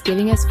 because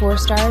giving us 4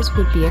 stars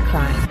would be a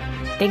crime.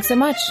 Thanks so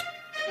much.